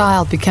odds of a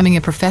child becoming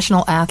a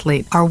professional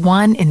athlete are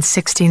 1 in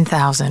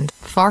 16,000.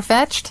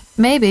 Far-fetched?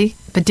 Maybe.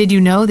 But did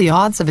you know the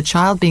odds of a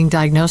child being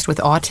diagnosed with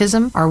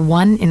autism are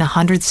 1 in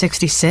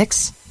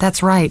 166?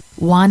 That's right,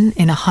 1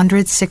 in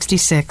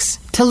 166.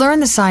 To learn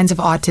the signs of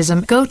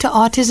autism, go to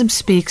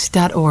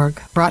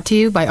autismspeaks.org. Brought to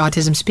you by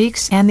Autism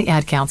Speaks and the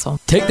Ad Council.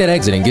 Take that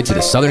exit and get to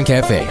the Southern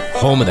Cafe,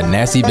 home of the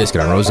Nasty Biscuit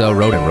on Roselle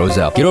Road in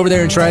Roselle. Get over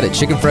there and try the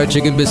chicken fried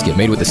chicken biscuit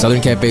made with the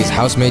Southern Cafe's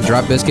house-made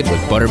drop biscuit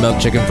with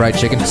buttermilk chicken fried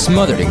chicken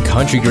smothered in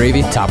country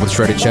gravy, topped with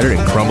shredded cheddar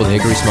and crumbled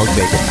hickory smoked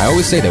bacon. I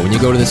always say that when you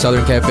go to the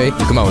Southern Cafe,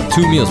 you come out with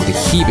 2 meals with the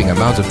heaping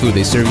amounts of food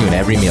they serve you in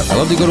every meal. I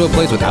love to go to a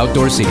place with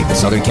outdoor seating. The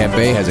Southern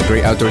Cafe has a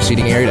great outdoor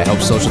seating area to help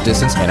social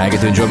distance, and I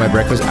get to enjoy my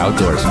breakfast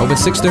outdoors. Open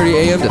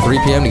 6:30 a.m. to 3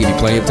 p.m. to give you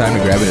plenty of time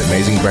to grab an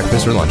amazing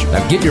breakfast or lunch.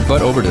 Now get your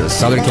butt over to the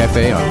Southern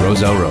Cafe on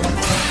Roselle Road.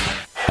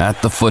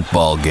 At the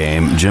football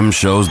game, Jim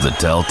shows the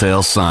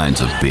telltale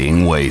signs of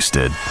being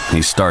wasted.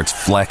 He starts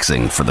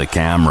flexing for the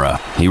camera.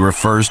 He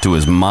refers to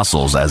his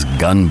muscles as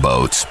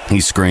gunboats.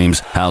 He screams,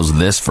 "How's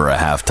this for a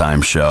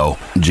halftime show?"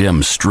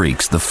 Jim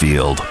streaks the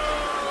field.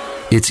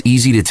 It's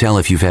easy to tell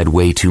if you've had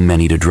way too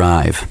many to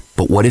drive.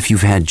 But what if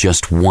you've had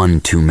just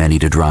one too many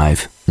to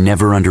drive?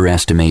 Never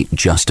underestimate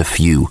just a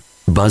few.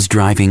 Buzz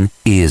driving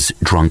is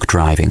drunk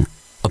driving.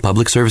 A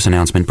public service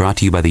announcement brought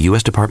to you by the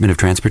U.S. Department of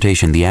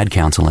Transportation, the Ad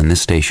Council, and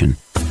this station.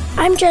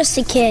 I'm just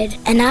a kid,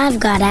 and I've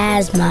got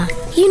asthma.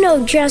 You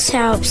know just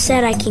how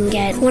upset I can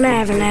get when I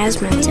have an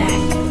asthma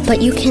attack.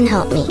 But you can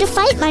help me. To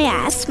fight my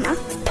asthma.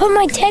 Put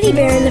my teddy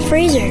bear in the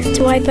freezer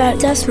to wipe out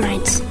dust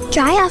mites.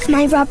 Dry off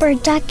my rubber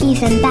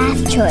duckies and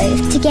bath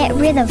toys to get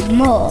rid of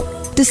mold.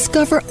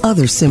 Discover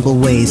other simple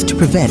ways to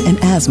prevent an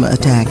asthma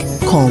attack.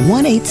 Call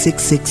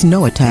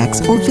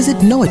 1-866-NO-ATTACKS or visit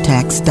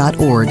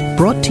noattacks.org.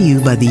 Brought to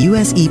you by the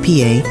U.S.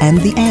 EPA and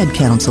the Ad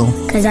Council.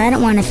 Because I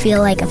don't want to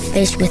feel like a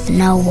fish with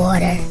no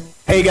water.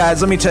 Hey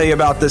guys, let me tell you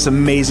about this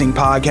amazing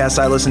podcast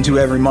I listen to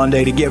every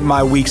Monday to get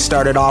my week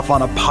started off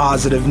on a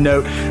positive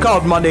note,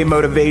 called Monday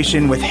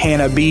Motivation with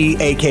Hannah B,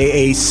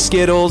 aka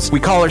Skittles.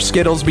 We call her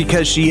Skittles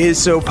because she is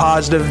so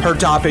positive. Her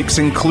topics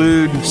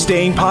include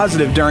staying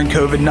positive during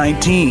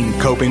COVID-19,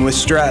 coping with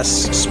stress,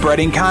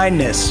 spreading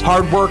kindness,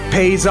 hard work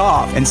pays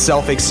off, and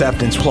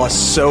self-acceptance, plus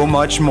so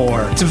much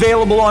more. It's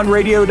available on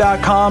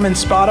radio.com and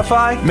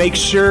Spotify. Make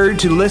sure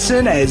to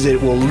listen as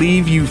it will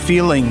leave you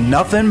feeling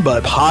nothing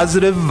but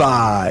positive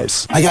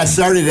vibes. I got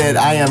started at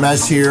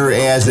IMS here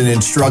as an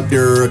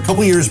instructor a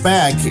couple years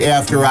back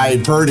after I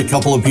had heard a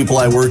couple of people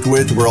I worked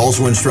with were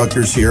also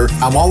instructors here.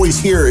 I'm always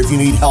here if you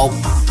need help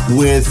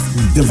with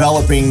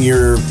developing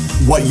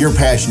what you're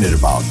passionate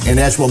about. And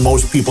that's what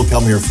most people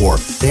come here for.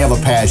 They have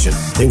a passion.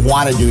 They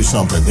want to do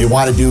something. They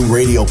want to do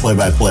radio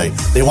play-by-play.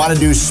 They want to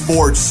do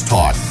sports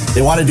talk.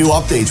 They want to do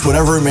updates,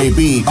 whatever it may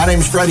be. My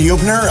name is Freddie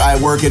Hubner.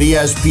 I work at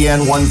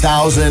ESPN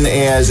 1000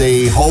 as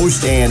a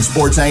host and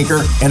sports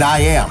anchor, and I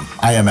am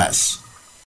IMS.